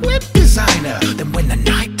 I'm a web designer. Then when the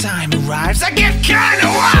nighttime arrives, I get kinda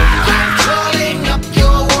wild. I'm crawling up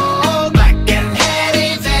your wall, black and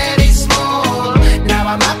hairy, very small. Now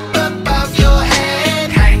I'm up above your head,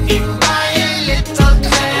 hanging by a little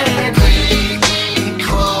thread. Creepy,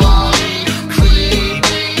 crawly,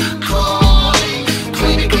 creepy, crawly,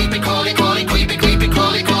 creepy, creepy, crawly, crawly, creepy, creepy,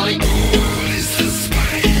 crawly, crawly. Boris the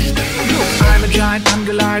Spider. I'm a giant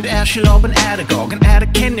ungulate, Ashelob and Adagog, and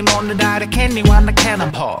Adakenimon and Adakenimon the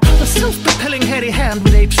cannonball. A self-propelling hairy hand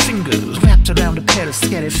with 8 fingers, wrapped around a pair of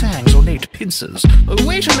scary fangs ornate pincers.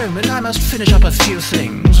 Wait a moment, I must finish up a few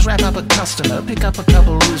things. Wrap up a customer, pick up a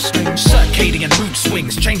couple loose strings. Circadian mood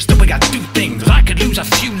swings, change the way I do things. I could lose a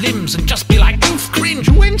few limbs and just be like, oof, cringe.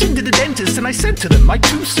 Went into the dentist and I said to them, my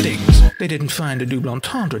tooth stings. They didn't find a double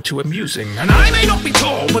entendre too amusing. And I may not be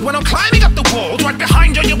tall, but when I'm climbing up the walls, right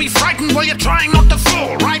behind you, you'll be frightened while you're trying not to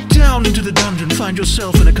fall. Right down into the dungeon, find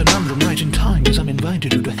yourself in a conundrum right in time, as I'm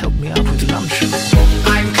invited you to help me out with luncheon.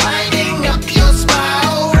 I'm climbing up your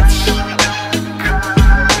spout.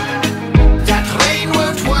 That rain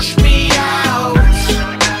won't wash me out.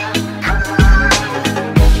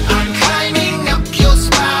 I'm climbing up your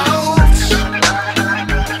spout.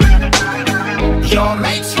 Your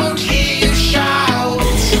mates won't hear you shout.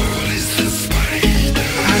 Boris the Spider.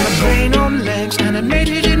 I'm a brain on legs,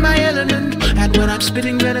 animated in my element. And when I'm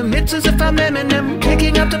spitting venom, it's as if I'm Eminem,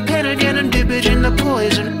 picking up the pen again and dip it in the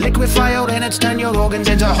poison. Liquefy your innards, turn your organs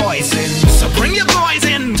into hoisin. So bring your boys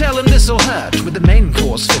in, tell them this'll hurt. With the main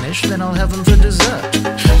course finished, then I'll have them for dessert.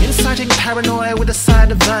 Inciting paranoia with a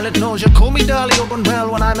side of violent nausea. Call me Darlie or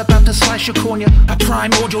Unwell when I'm about to slice your cornea. A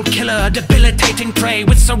primordial killer, a debilitating prey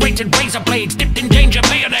with serrated razor blades dipped in danger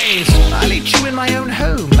mayonnaise. I'll eat you in my own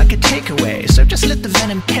home like a takeaway, so just let the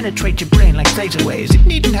venom penetrate your brain like theta waves. It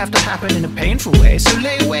needn't have to happen in a painful way, so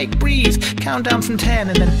lay awake, breathe, count down from 10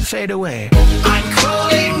 and then fade away. I'm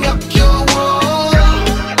crawling up your wall,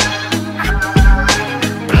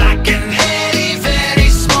 black and hairy, very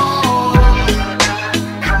small.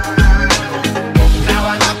 Now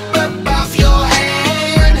I'm up above your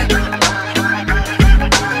head,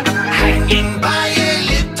 hanging by a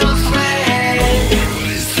little thread.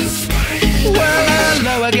 Well,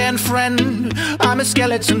 hello again, friend. I'm a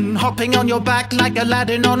skeleton, hopping on your back like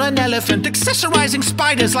Aladdin on an elephant, accessorizing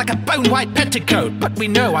spiders like a bone-white petticoat. But we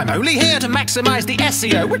know I'm only here to maximize the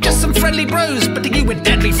SEO. We're just some friendly bros, but to you we're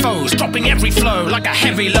deadly foes, dropping every flow like a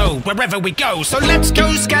heavy load wherever we go. So let's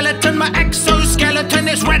go, skeleton, my exoskeleton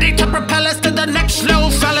is ready to propel us to the next little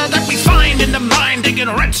fella that we find in the mine, digging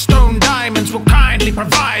redstone diamonds. Will kindly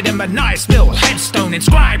provide him a nice little headstone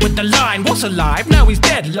inscribed with the line, "What's alive? Now he's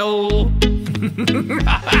dead, lol."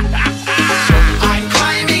 I'm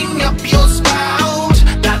climbing up your spout,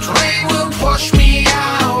 that rain won't wash me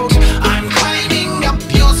out. I'm climbing up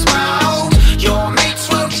your spout, your mates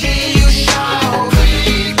won't hear you shout.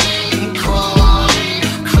 Creepy, crawly,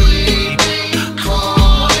 creepy,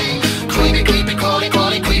 crawly, creepy, creepy, crawly,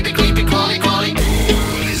 crawly, creepy, creepy, crawly, crawly.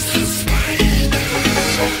 Boris the Spider.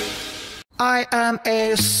 I am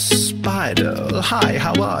a spider. Hi,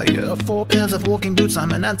 how are you? 4 pairs of walking boots,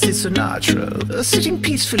 I'm a Nancy Sinatra. Sitting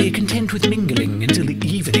peacefully, content with mingling until the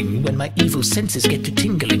evening when my evil senses get to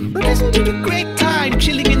tingling. But isn't it a great time,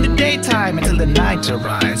 chilling in the daytime until the night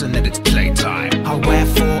arrives and then it's playtime? I'll wear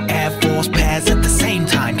 4 Air Force pairs at the same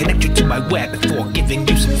time, connect you to my web before giving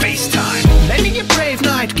you some FaceTime. Many a brave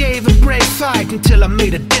knight gave a brave fight until I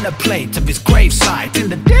made a dinner plate of his gravesite. In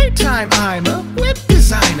the daytime, I'm a web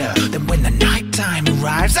designer. Then when the nighttime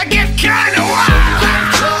arrives, I get kinda wild.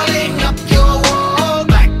 I'm crawling up your wall,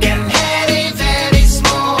 black and hairy, very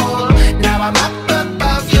small. Now I'm up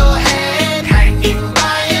above your head, hanging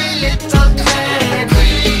by a little thread.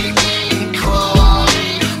 Creepy,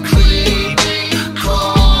 crawly, creepy,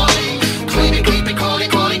 crawly, creepy, creepy, crawly,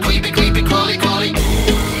 crawly, creepy, creepy, crawly, crawly.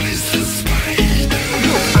 Boris the Spider.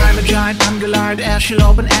 I'm a giant ungulate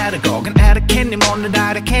Ashelob and Adagog, and Adakenimon and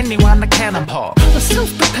Adakenimon a cannonball. A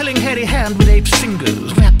self-propelling hairy hand with 8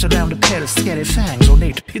 fingers wrapped around a pair of scary fangs or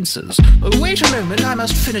 8 pincers. Wait a moment, I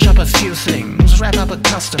must finish up a few things. Wrap up a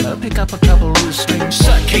customer, pick up a couple loose strings.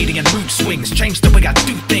 Circadian mood swings, change the way I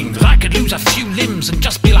do things. I could lose a few limbs and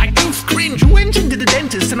just be like, oof, cringe. Went into the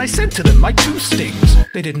dentist and I said to them, my tooth stings.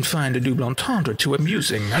 They didn't find a double entendre too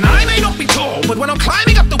amusing. And I may not be tall, but when I'm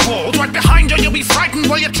climbing up the walls, right behind you, you'll be frightened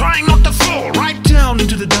while you're trying not to fall. Right down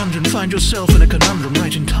into the dungeon, find yourself in a conundrum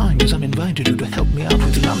right in time, as I'm invited you to help me out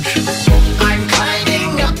with luncheon. I'm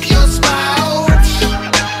climbing up your spout,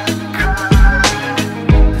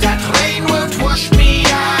 that rain won't wash me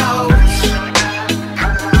out.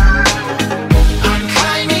 I'm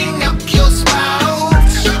climbing up your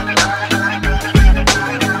spout,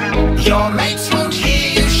 your mates won't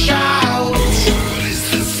hear you shout.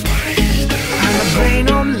 I'm a brain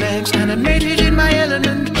on legs, animated in my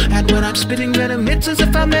element. And when I'm spitting venom, it's as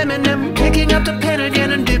if I'm Eminem, picking up the pen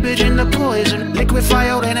again and dip it in the poison. Liquefy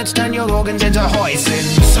your innards, turn your organs into hoisin.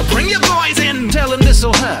 So bring your boys in, tell them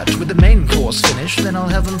this'll hurt. With the main course finished, then I'll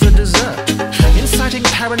have them for dessert. Inciting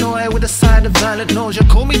paranoia with a side of violent nausea.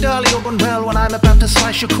 Call me Darlie or Unwell when I'm about to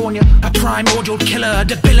slice your cornea. A primordial killer, a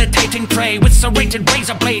debilitating prey with serrated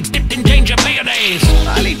razor blades dipped in danger mayonnaise.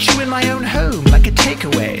 I'll eat you in my own home like a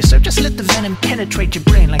takeaway, so just let the venom penetrate your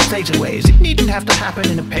brain like theta waves. It needn't have to happen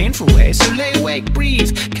in a painful way, so lay awake,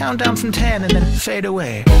 breathe, count down from 10 and then fade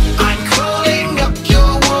away. I'm crawling up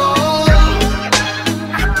your wall,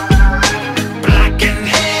 black and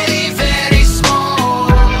hairy, very small.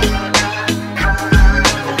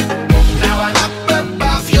 Now I'm up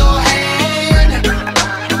above your head,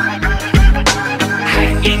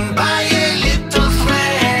 hanging by a little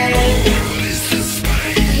thread.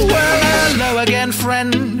 Well, hello again,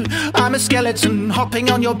 friend. I'm a skeleton,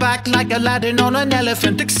 hopping on your back like Aladdin on an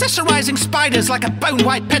elephant, accessorizing spiders like a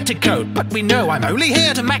bone-white petticoat. But we know I'm only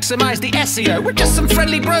here to maximize the SEO. We're just some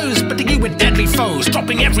friendly bros, but you with deadly foes,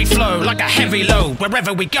 dropping every flow like a heavy load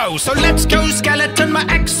wherever we go. So let's go, skeleton, my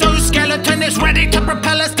exoskeleton is ready to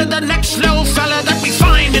propel us to the next little fella that we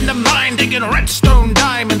find in the mine, digging redstone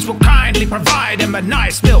diamonds. Will kindly provide him a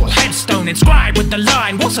nice little headstone inscribed with the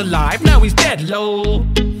line, "Was alive, now he's dead, lol."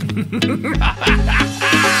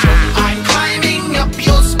 I'm climbing up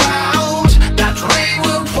your spout, that rain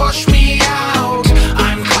won't wash me out.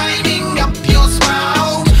 I'm climbing up your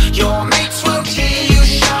spout, your mates won't hear you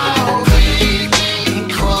shout.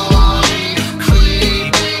 Creepy, crawly,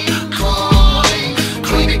 creepy, crawly,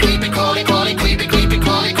 creepy, creepy, crawly, crawly, creepy, creepy,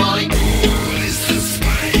 crawly, crawly. Boris the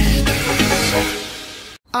Spider.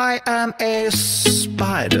 I am a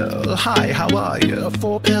spider. Hi, how are you?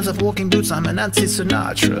 4 pairs of walking boots, I'm a Nancy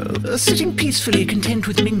Sinatra. Sitting peacefully content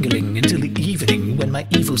with mingling until the evening when my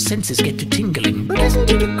evil senses get to tingling. But isn't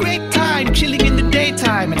it a great time, chilling in the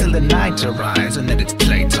daytime until the night arrives and then it's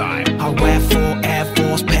playtime? I'll wear 4 Air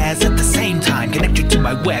Force pairs at the same time, connected to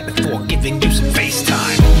my web before giving you some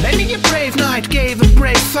FaceTime. Many a brave knight gave a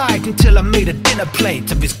brave fight until I made a dinner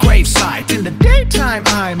plate of his gravesite. In the daytime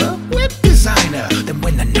I'm a web designer, then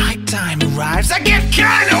when the nighttime arrives I get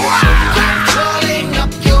kinda wild. I'm crawling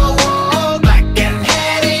up your wall, black and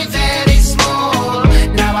hairy, very small.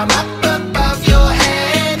 Now I'm up above your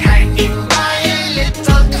head, hanging by a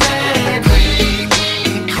little thread.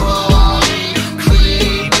 Creepy, crawly,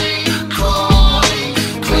 creepy, crawly,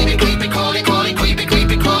 creepy, creepy, crawly, crawly, creepy,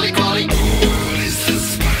 creepy, crawly, crawly. Boris the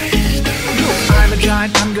Spider. I'm a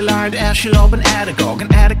giant ungulate Ashilob and Adagog,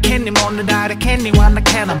 and add a candy mon and add a candy one, a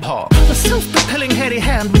cannonball. A self-propelling hairy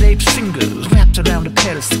hand with 8 fingers, wrapped around a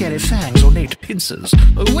pair of scary fangs or 8 pincers.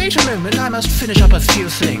 Wait a moment, I must finish up a few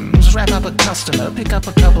things. Wrap up a customer, pick up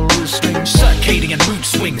a couple loose strings. Circadian mood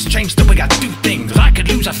swings, change the way I do things. I could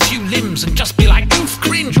lose a few limbs and just be like, oof,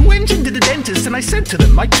 cringe. Went into the dentist and I said to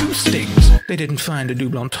them, my tooth stings. They didn't find a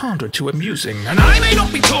double entendre too amusing. And I may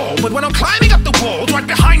not be tall, but when I'm climbing up the walls, right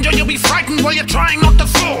behind you, you'll be frightened while you're trying not to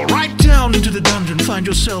fall. Right down into the dungeon, find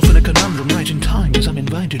yourself in a conundrum right in time as I'm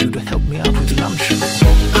invited you to help me out with luncheon.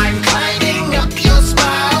 I'm climbing up your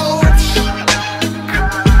spout,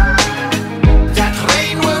 that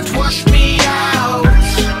rain won't wash me out.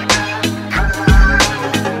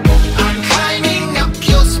 I'm climbing up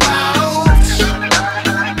your spout,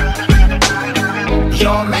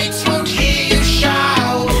 your mates won't hear you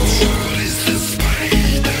shout. Boris the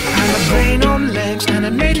Spider. I'm a brain on legs,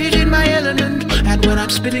 animated in my element. And when I'm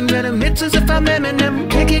spitting venom, it's as if I'm Eminem,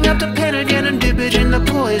 picking up the pen again and dip it in the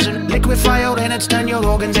poison. Liquefy out and it's turn your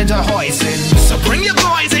organs into hoisin. So bring your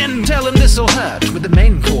boys in, tell them this'll hurt. With the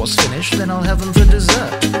main course finished, then I'll have them for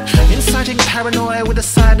dessert. Inciting paranoia with a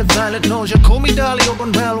side of violent nausea. Call me Dali or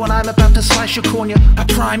well when I'm about to slice your cornea. A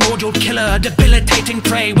primordial killer, a debilitating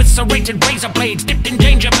prey with serrated razor blades dipped in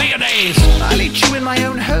danger mayonnaise. I'll eat you in my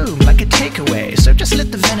own home like a takeaway. So just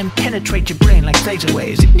let the venom penetrate your brain like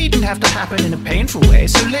thetaways. It needn't have to happen in a painful way.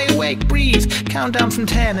 So lay awake, breathe, count down from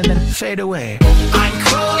 10 and then fade away. I'm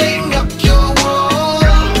crawling up your wall,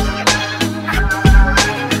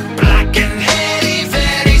 black and hairy,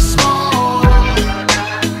 very small.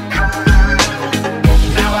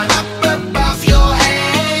 Now I'm up above your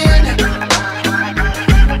head,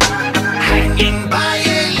 hanging by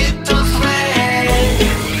a little thread.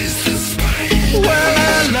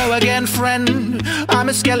 Well, hello again, friend. I'm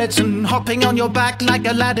a skeleton, hopping on your back like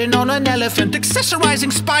Aladdin on an elephant,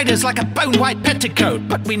 accessorizing spiders like a bone-white petticoat.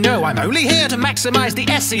 But we know I'm only here to maximize the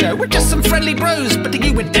SEO. We're just some friendly bros, but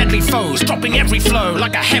you with deadly foes, dropping every flow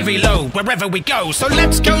like a heavy load wherever we go. So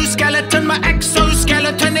let's go, skeleton, my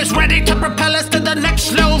exoskeleton is ready to propel us to the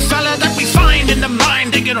next little fella that we find in the mine,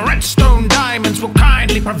 digging redstone diamonds. Will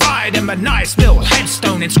kindly provide him a nice little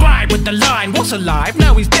headstone inscribed with the line, "Was alive,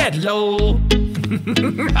 now he's dead, lol."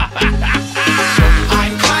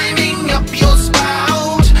 I'm climbing up your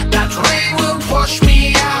spout, that rain won't wash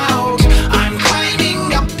me out. I'm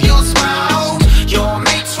climbing up your spout, your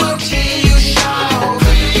mates won't hear you shout.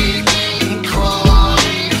 Creepy,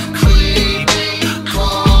 crawly, creepy,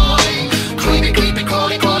 crawly, creepy, creepy,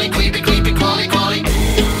 crawly, crawly, creepy, creepy, crawly, crawly.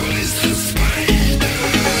 Boris the Spider.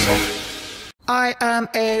 I am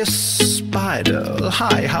a spider.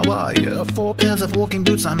 Hi, how are you? 4 pairs of walking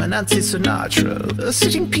boots, I'm a Nancy Sinatra.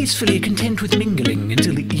 Sitting peacefully content with mingling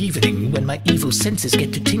until the evening when my evil senses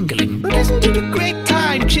get to tingling. But isn't it a great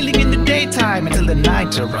time, chilling in the daytime until the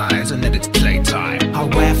night arrives and then it's playtime? I'll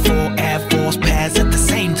wear 4 Air Force pairs at the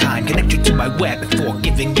same time, connected to my web before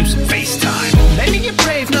giving you some FaceTime. Many a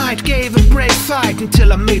brave knight gave a brave fight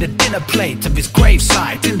until I made a dinner plate of his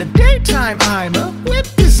gravesite. In the daytime I'm a web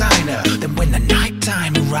designer, then when the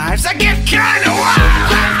nighttime arrives I get kinda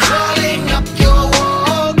wild. I'm crawling up your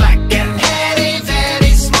wall, black and hairy,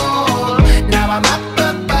 very small. Now I'm up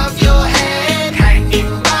above your head,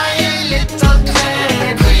 hanging by a little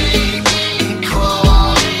thread. Creepy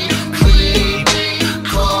crawly, creepy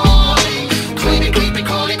crawly, creepy creepy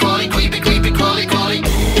crawly crawly, creepy creepy crawly crawly.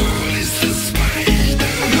 Boris the Spider.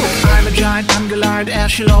 I'm a giant ungulate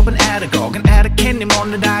Ashelob and Adagog, and Adakenny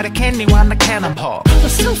monadite, a Kenny one, a cannonball. A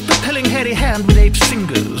self-propelling hairy hand with 8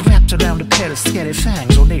 fingers, wrapped around a pair of scary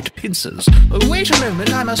fangs or 8 pincers. Wait a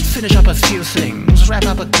moment, I must finish up a few things. Wrap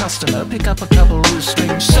up a customer, pick up a couple loose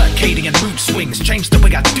strings. Circadian mood swings, change the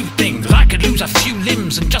way I do things. I could lose a few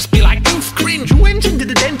limbs and just be like, oof, cringe. Went into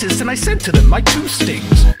the dentist and I said to them, my tooth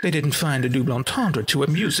stings. They didn't find a double entendre too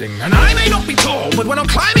amusing. And I may not be tall, but when I'm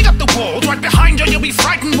climbing up the walls, right behind you, you'll be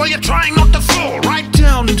frightened while you're trying not to fall. Right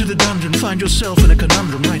down into the dungeon, find yourself in a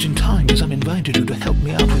conundrum. Right in time, as I'm invited you to help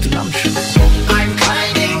me out with luncheon. I'm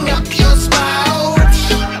climbing up your spout.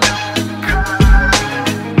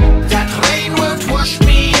 That rain won't wash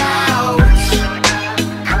me out.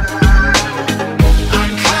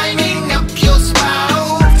 I'm climbing up your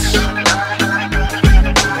spout.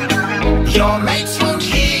 Your mates won't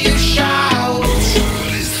hear you shout.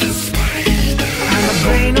 Boris the Spider. I'm a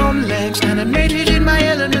brain on legs, animated in my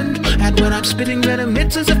element. And when I'm spitting venom,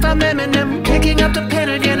 it's as if I'm Eminem. Picking up the pen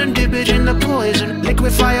again and dip it in the poison.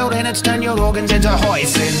 Liquefy your innards, turn your organs into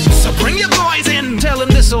hoisin. So bring your boys in, tell them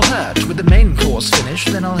this'll hurt. With the main course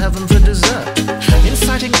finished, then I'll have them for dessert.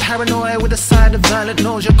 Inciting paranoia with a side of violent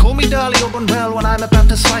nausea. Call me Darlie or Well when I'm about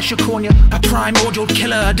to slice your cornea. A primordial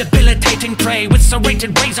killer, a debilitating prey with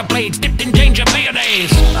serrated razor blades dipped in danger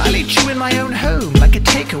mayonnaise. I'll eat you in my own home like a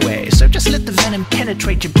takeaway. So just let the venom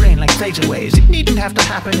penetrate your brain like thetaways. It needn't have to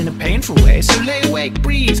happen in a painful way. So lay awake,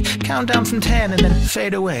 breathe, count down from 10 and then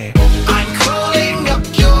fade away. I'm crawling up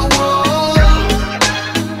your wall,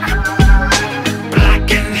 black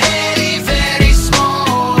and hairy, very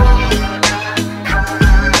small.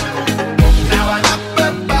 Now I'm up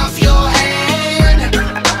above your head,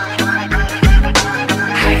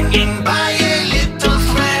 hanging by a little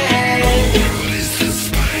thread. Boris the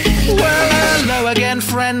Spider. Well, hello again,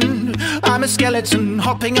 friend. I'm a skeleton,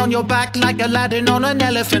 hopping on your back like Aladdin on an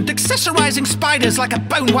elephant, accessorizing spiders like a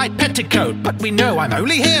bone-white petticoat. But we know I'm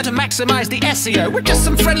only here to maximize the SEO. We're just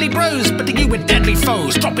some friendly bros, but to you we're deadly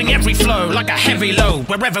foes, dropping every flow like a heavy load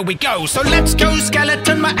wherever we go. So let's go,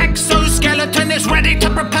 skeleton, my exoskeleton is ready to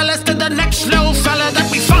propel us to the next little fella that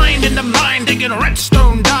we find in the mine, digging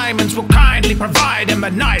redstone diamonds. Will kindly provide him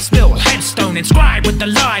a nice little headstone inscribed with the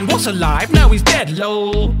line, was alive, now he's dead,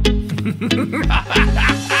 lol.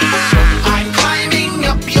 I'm climbing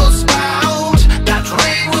up your spout. That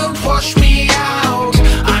rain won't wash me out.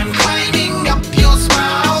 I'm climbing up your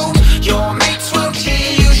spout. Your mates won't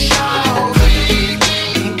hear you shout.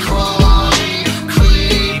 Creepy crawly,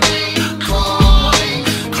 creepy crawly,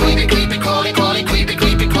 creepy creepy crawly crawly, creepy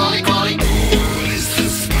creepy crawly crawly. Boris the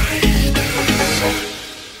Spider.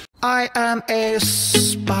 I am a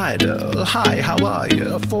spider. Hi, how are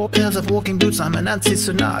you? 4 pairs of walking boots, I'm a Nancy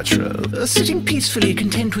Sinatra. Sitting peacefully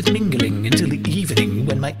content with mingling until the evening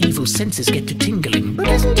when my evil senses get to tingling. But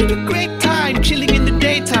isn't it a great time, chilling in the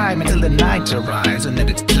daytime until the night arrives and then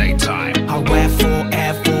it's playtime. I'll wear 4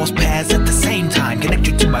 Air Force pairs at the same time, connect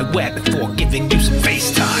you to my web before giving you some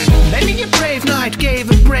FaceTime. Many a brave knight gave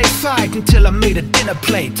a brave fight until I made a dinner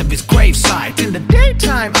plate of his gravesite. In the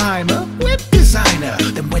daytime I'm a web designer,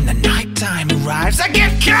 then when the nighttime arrives I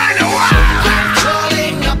get kinda wild. I'm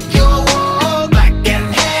crawling up your wall, black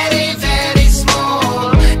and hairy, very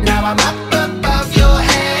small. Now I'm up above your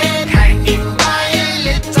head, hanging by a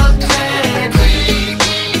little thread.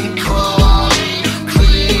 Creepy crawly,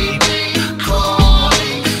 creepy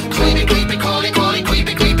crawly, creepy creepy crawly crawly,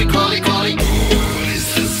 creepy creepy crawly crawly.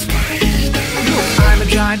 Boris the Spider. I'm a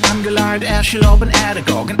giant ungulate Ashelob and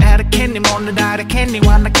Adagog, and Adakenny monadite, a Kenny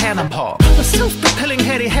one, a cannonball. A self-propelling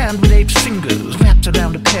hairy hand with 8 fingers, wrapped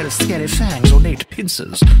around a pair of scary fangs or 8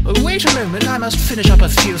 pincers. Wait a moment, I must finish up a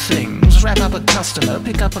few things. Wrap up a customer,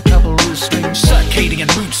 pick up a couple loose strings. Circadian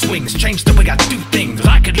mood swings, change the way I do things.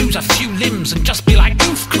 I could lose a few limbs and just be like,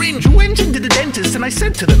 oof, cringe. Went into the dentist and I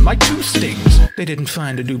said to them, my tooth stings. They didn't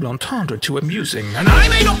find a double entendre too amusing. And I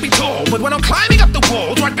may not be tall, but when I'm climbing up the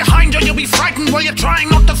walls, right behind you, you'll be frightened while you're trying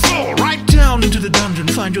not to fall. Right down into the dungeon,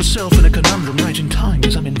 find yourself in a conundrum. Right in time,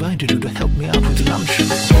 as I'm invited you to help me out with luncheon.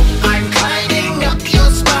 I'm climbing up your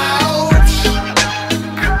spout.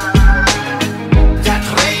 That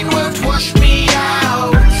rain won't wash me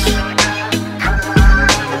out.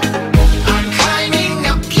 I'm climbing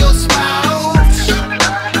up your spout.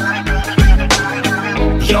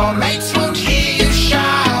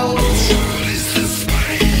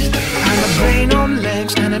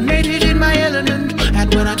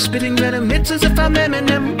 spitting venom, it's as if I'm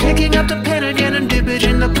Eminem, picking up the pen again and dip it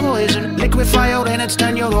in the poison. Liquefy all and it's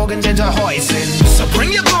turn your organs into hoisin. So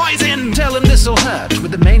bring your boys in, tell them this'll hurt.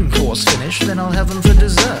 With the main course finished, then I'll have them for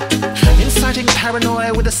dessert. Inciting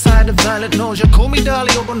paranoia with a side of violent nausea. Call me Darlie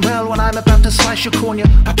Openwell when I'm about to slice your cornea.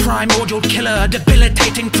 A primordial killer, a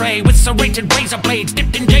debilitating prey with serrated razor blades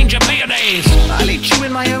dipped in danger mayonnaise. I'll eat you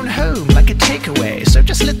in my own home like a takeaway, so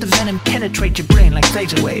just let the venom penetrate your brain like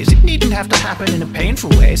theta waves. It needn't have to happen in a painful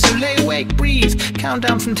way, so lay awake, breathe, count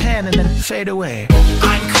down from 10 and then fade away.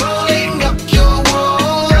 I'm crawling up your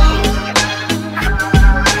wall,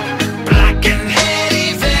 black and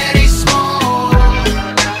hairy, very small.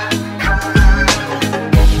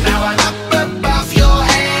 Now I'm up above your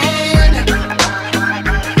head,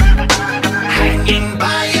 hanging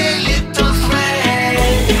by a little thread.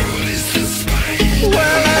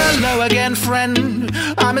 Well, hello again, friend.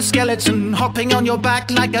 I'm a skeleton, hopping on your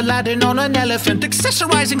back like Aladdin on an elephant,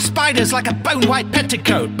 accessorizing spiders like a bone-white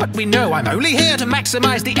petticoat. But we know I'm only here to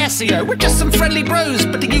maximize the SEO. We're just some friendly bros,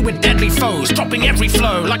 but you with deadly foes, dropping every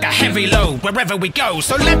flow like a heavy load wherever we go.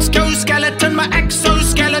 So let's go, skeleton, my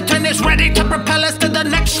exoskeleton is ready to propel us to the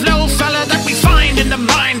next little fella that we find in the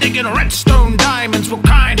mine, digging redstone diamonds. We'll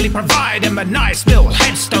kindly provide him a nice little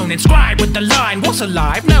headstone inscribed with the line, "What's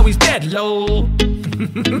alive? Now he's dead, lol."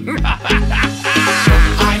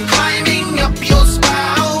 I'm climbing up your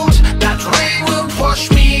spout, that rain won't wash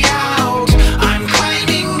me out. I'm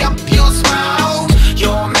climbing up your spout,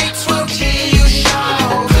 your mates won't hear you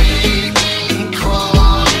shout. Creepy,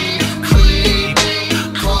 crawly, creepy,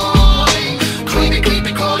 crawly, creepy,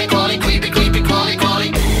 creepy, crawly, crawly, creepy, creepy, crawly,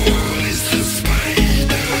 crawly. Boris the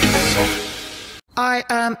Spider. I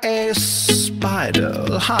am a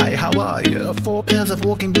spider. Hi, how are you? 4 pairs of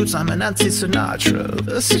walking boots, I'm a Nancy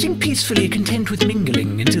Sinatra. Sitting peacefully, content with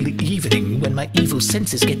mingling until the evening when my evil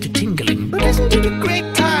senses get to tingling. But isn't it a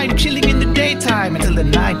great time, chilling in the daytime until the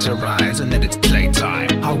night arrives and then it's playtime?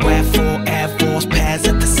 I'll wear 4 Air Force pairs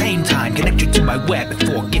at the same time, connected to my web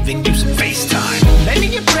before giving you some FaceTime.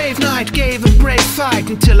 Many a brave knight gave a brave fight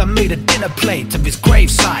until I made a dinner plate of his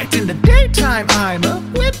gravesite. In the daytime, I'm a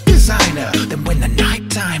web designer. Then when the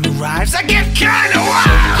nighttime arrives, I get kinda wild.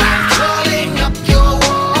 I'm crawling up your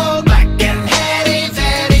wall, black and hairy,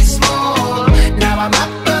 very small. Now I'm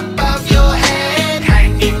up above your head,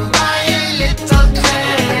 hanging by a little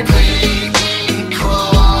thread. Creepy,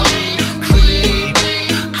 crawly, creepy,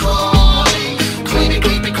 crawly, creepy,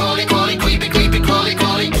 creepy, crawly, crawly, creepy, creepy, crawly,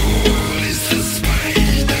 crawly. Boris the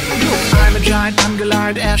Spider. I'm a giant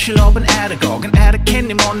ungulate, Ashelob and Adagog, an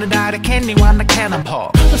Adakenimon and Adakeniwan, a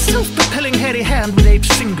cannonball. A self-propelling hairy hand with 8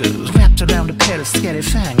 fingers, wrapped around a pair of scary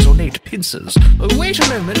fangs or 8 pincers. Wait a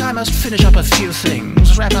moment, I must finish up a few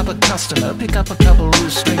things. Wrap up a customer, pick up a couple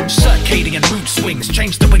loose strings. Circadian mood swings,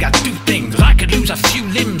 change the way I do things. I could lose a few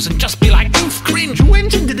limbs and just be like, oof, cringe.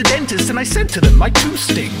 Went into the dentist and I said to them, my tooth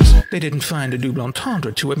stings. They didn't find a double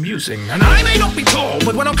entendre too amusing. And I may not be tall,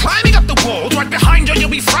 but when I'm climbing up the walls, right behind you, you'll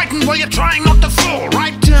be frightened while you're trying not to fall.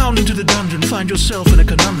 Right down into the dungeon, find yourself in a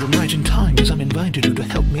conundrum right in time, as I'm invited you to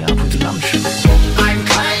help me out with luncheon. I'm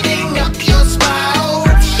climbing up your spout,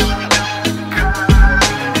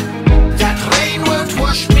 that rain won't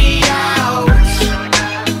wash me out.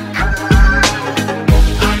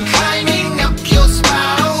 I'm climbing up your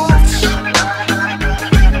spout,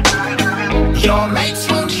 your mates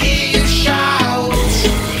won't hear you shout.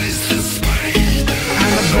 Boris the Spider.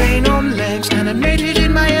 I'm a brain on legs, animated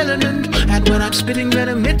in my element. And when I'm spitting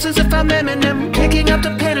venom, it's as if I'm Eminem, picking up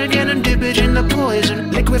the pen again and dip it in the poison.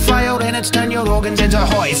 Liquefy all and it's turn your organs into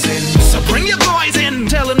hoisin. So bring your boys in,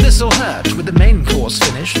 tell them this'll hurt. With the main course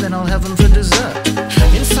finished, then I'll have them for dessert.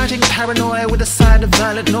 Inciting paranoia with a side of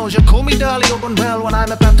violent nausea. Call me Darlie Openwell when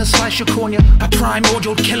I'm about to slice your cornea. A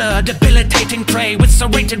primordial killer, a debilitating prey with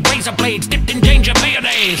serrated razor blades dipped in danger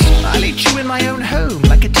mayonnaise. I'll eat you in my own home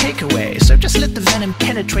like a takeaway, so just let the venom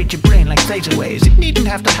penetrate your brain like theta waves. It needn't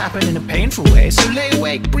have to happen in a painful way, so lay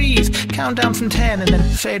awake, breathe, count down from 10 and then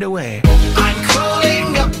fade away. I'm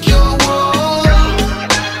crawling up your wall,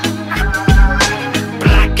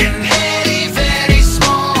 black and hairy, very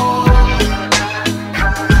small.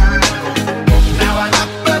 Now I'm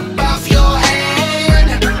up above your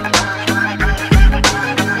head,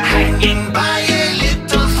 hanging by a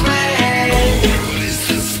little thread.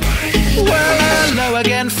 Well, hello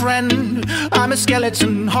again, friend. I'm I'm a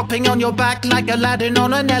skeleton, hopping on your back like Aladdin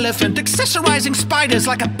on an elephant, accessorizing spiders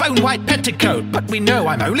like a bone-white petticoat. But we know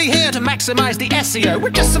I'm only here to maximize the SEO.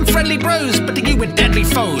 We're just some friendly bros, but to you we're deadly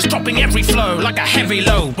foes, dropping every flow like a heavy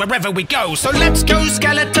load wherever we go. So let's go,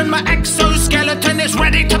 skeleton, my exoskeleton is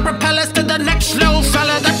ready to propel us to the next little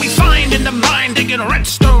fella that we find in the mine, digging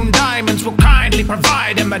redstone diamonds. Will kindly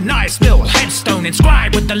provide him a nice little headstone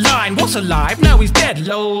inscribed with the line, "Was alive, now he's dead,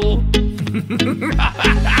 lol."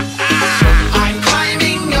 I'm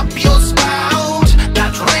climbing up your spout,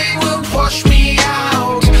 that rain won't wash me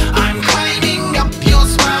out. I'm climbing up your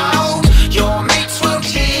spout, your mates won't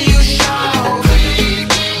hear you shout.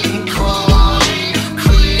 Creepy, crawly,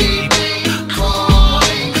 creepy,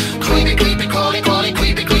 crawly, creepy, creepy, crawly, crawly,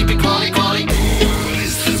 creepy, creepy, crawly, crawly.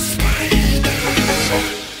 Boris the Spider.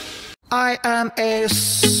 I am a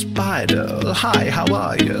spider. Hi, how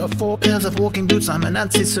are you? 4 pairs of walking boots, I'm a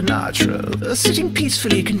Nancy Sinatra. Sitting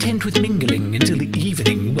peacefully, content with mingling until the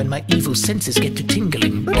evening when my evil senses get to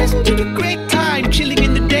tingling. But isn't it a great time, chilling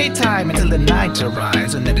in the daytime until the night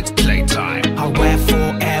arrives and then it's playtime? I'll wear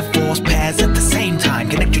 4 Air Force pairs at the same time,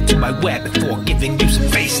 connected to my web before giving you some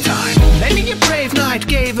FaceTime. Many a brave knight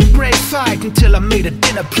gave a brave fight until I made a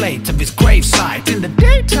dinner plate of his gravesite. In the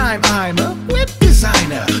daytime I'm a web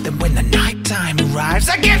designer, then when the nighttime arrives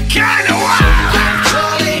I get kinda wild. I'm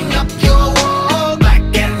crawling up your wall, black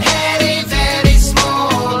and hairy, very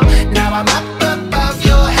small. Now I'm up above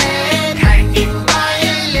your head, hanging by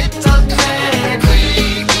a little thread.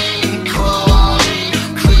 Creepy, crawly,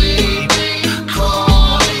 creepy,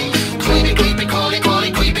 crawly, creepy, creepy, crawly,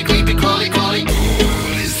 crawly, creepy, creepy, crawly, crawly.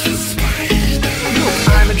 Boris the Spider. Look,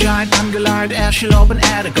 I'm a giant ungulated Ashilob and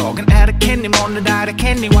Adagog, and Adakenny on the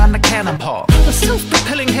Adakenny one the cannonball. A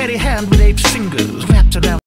self-propelling heady hand with 8 fingers,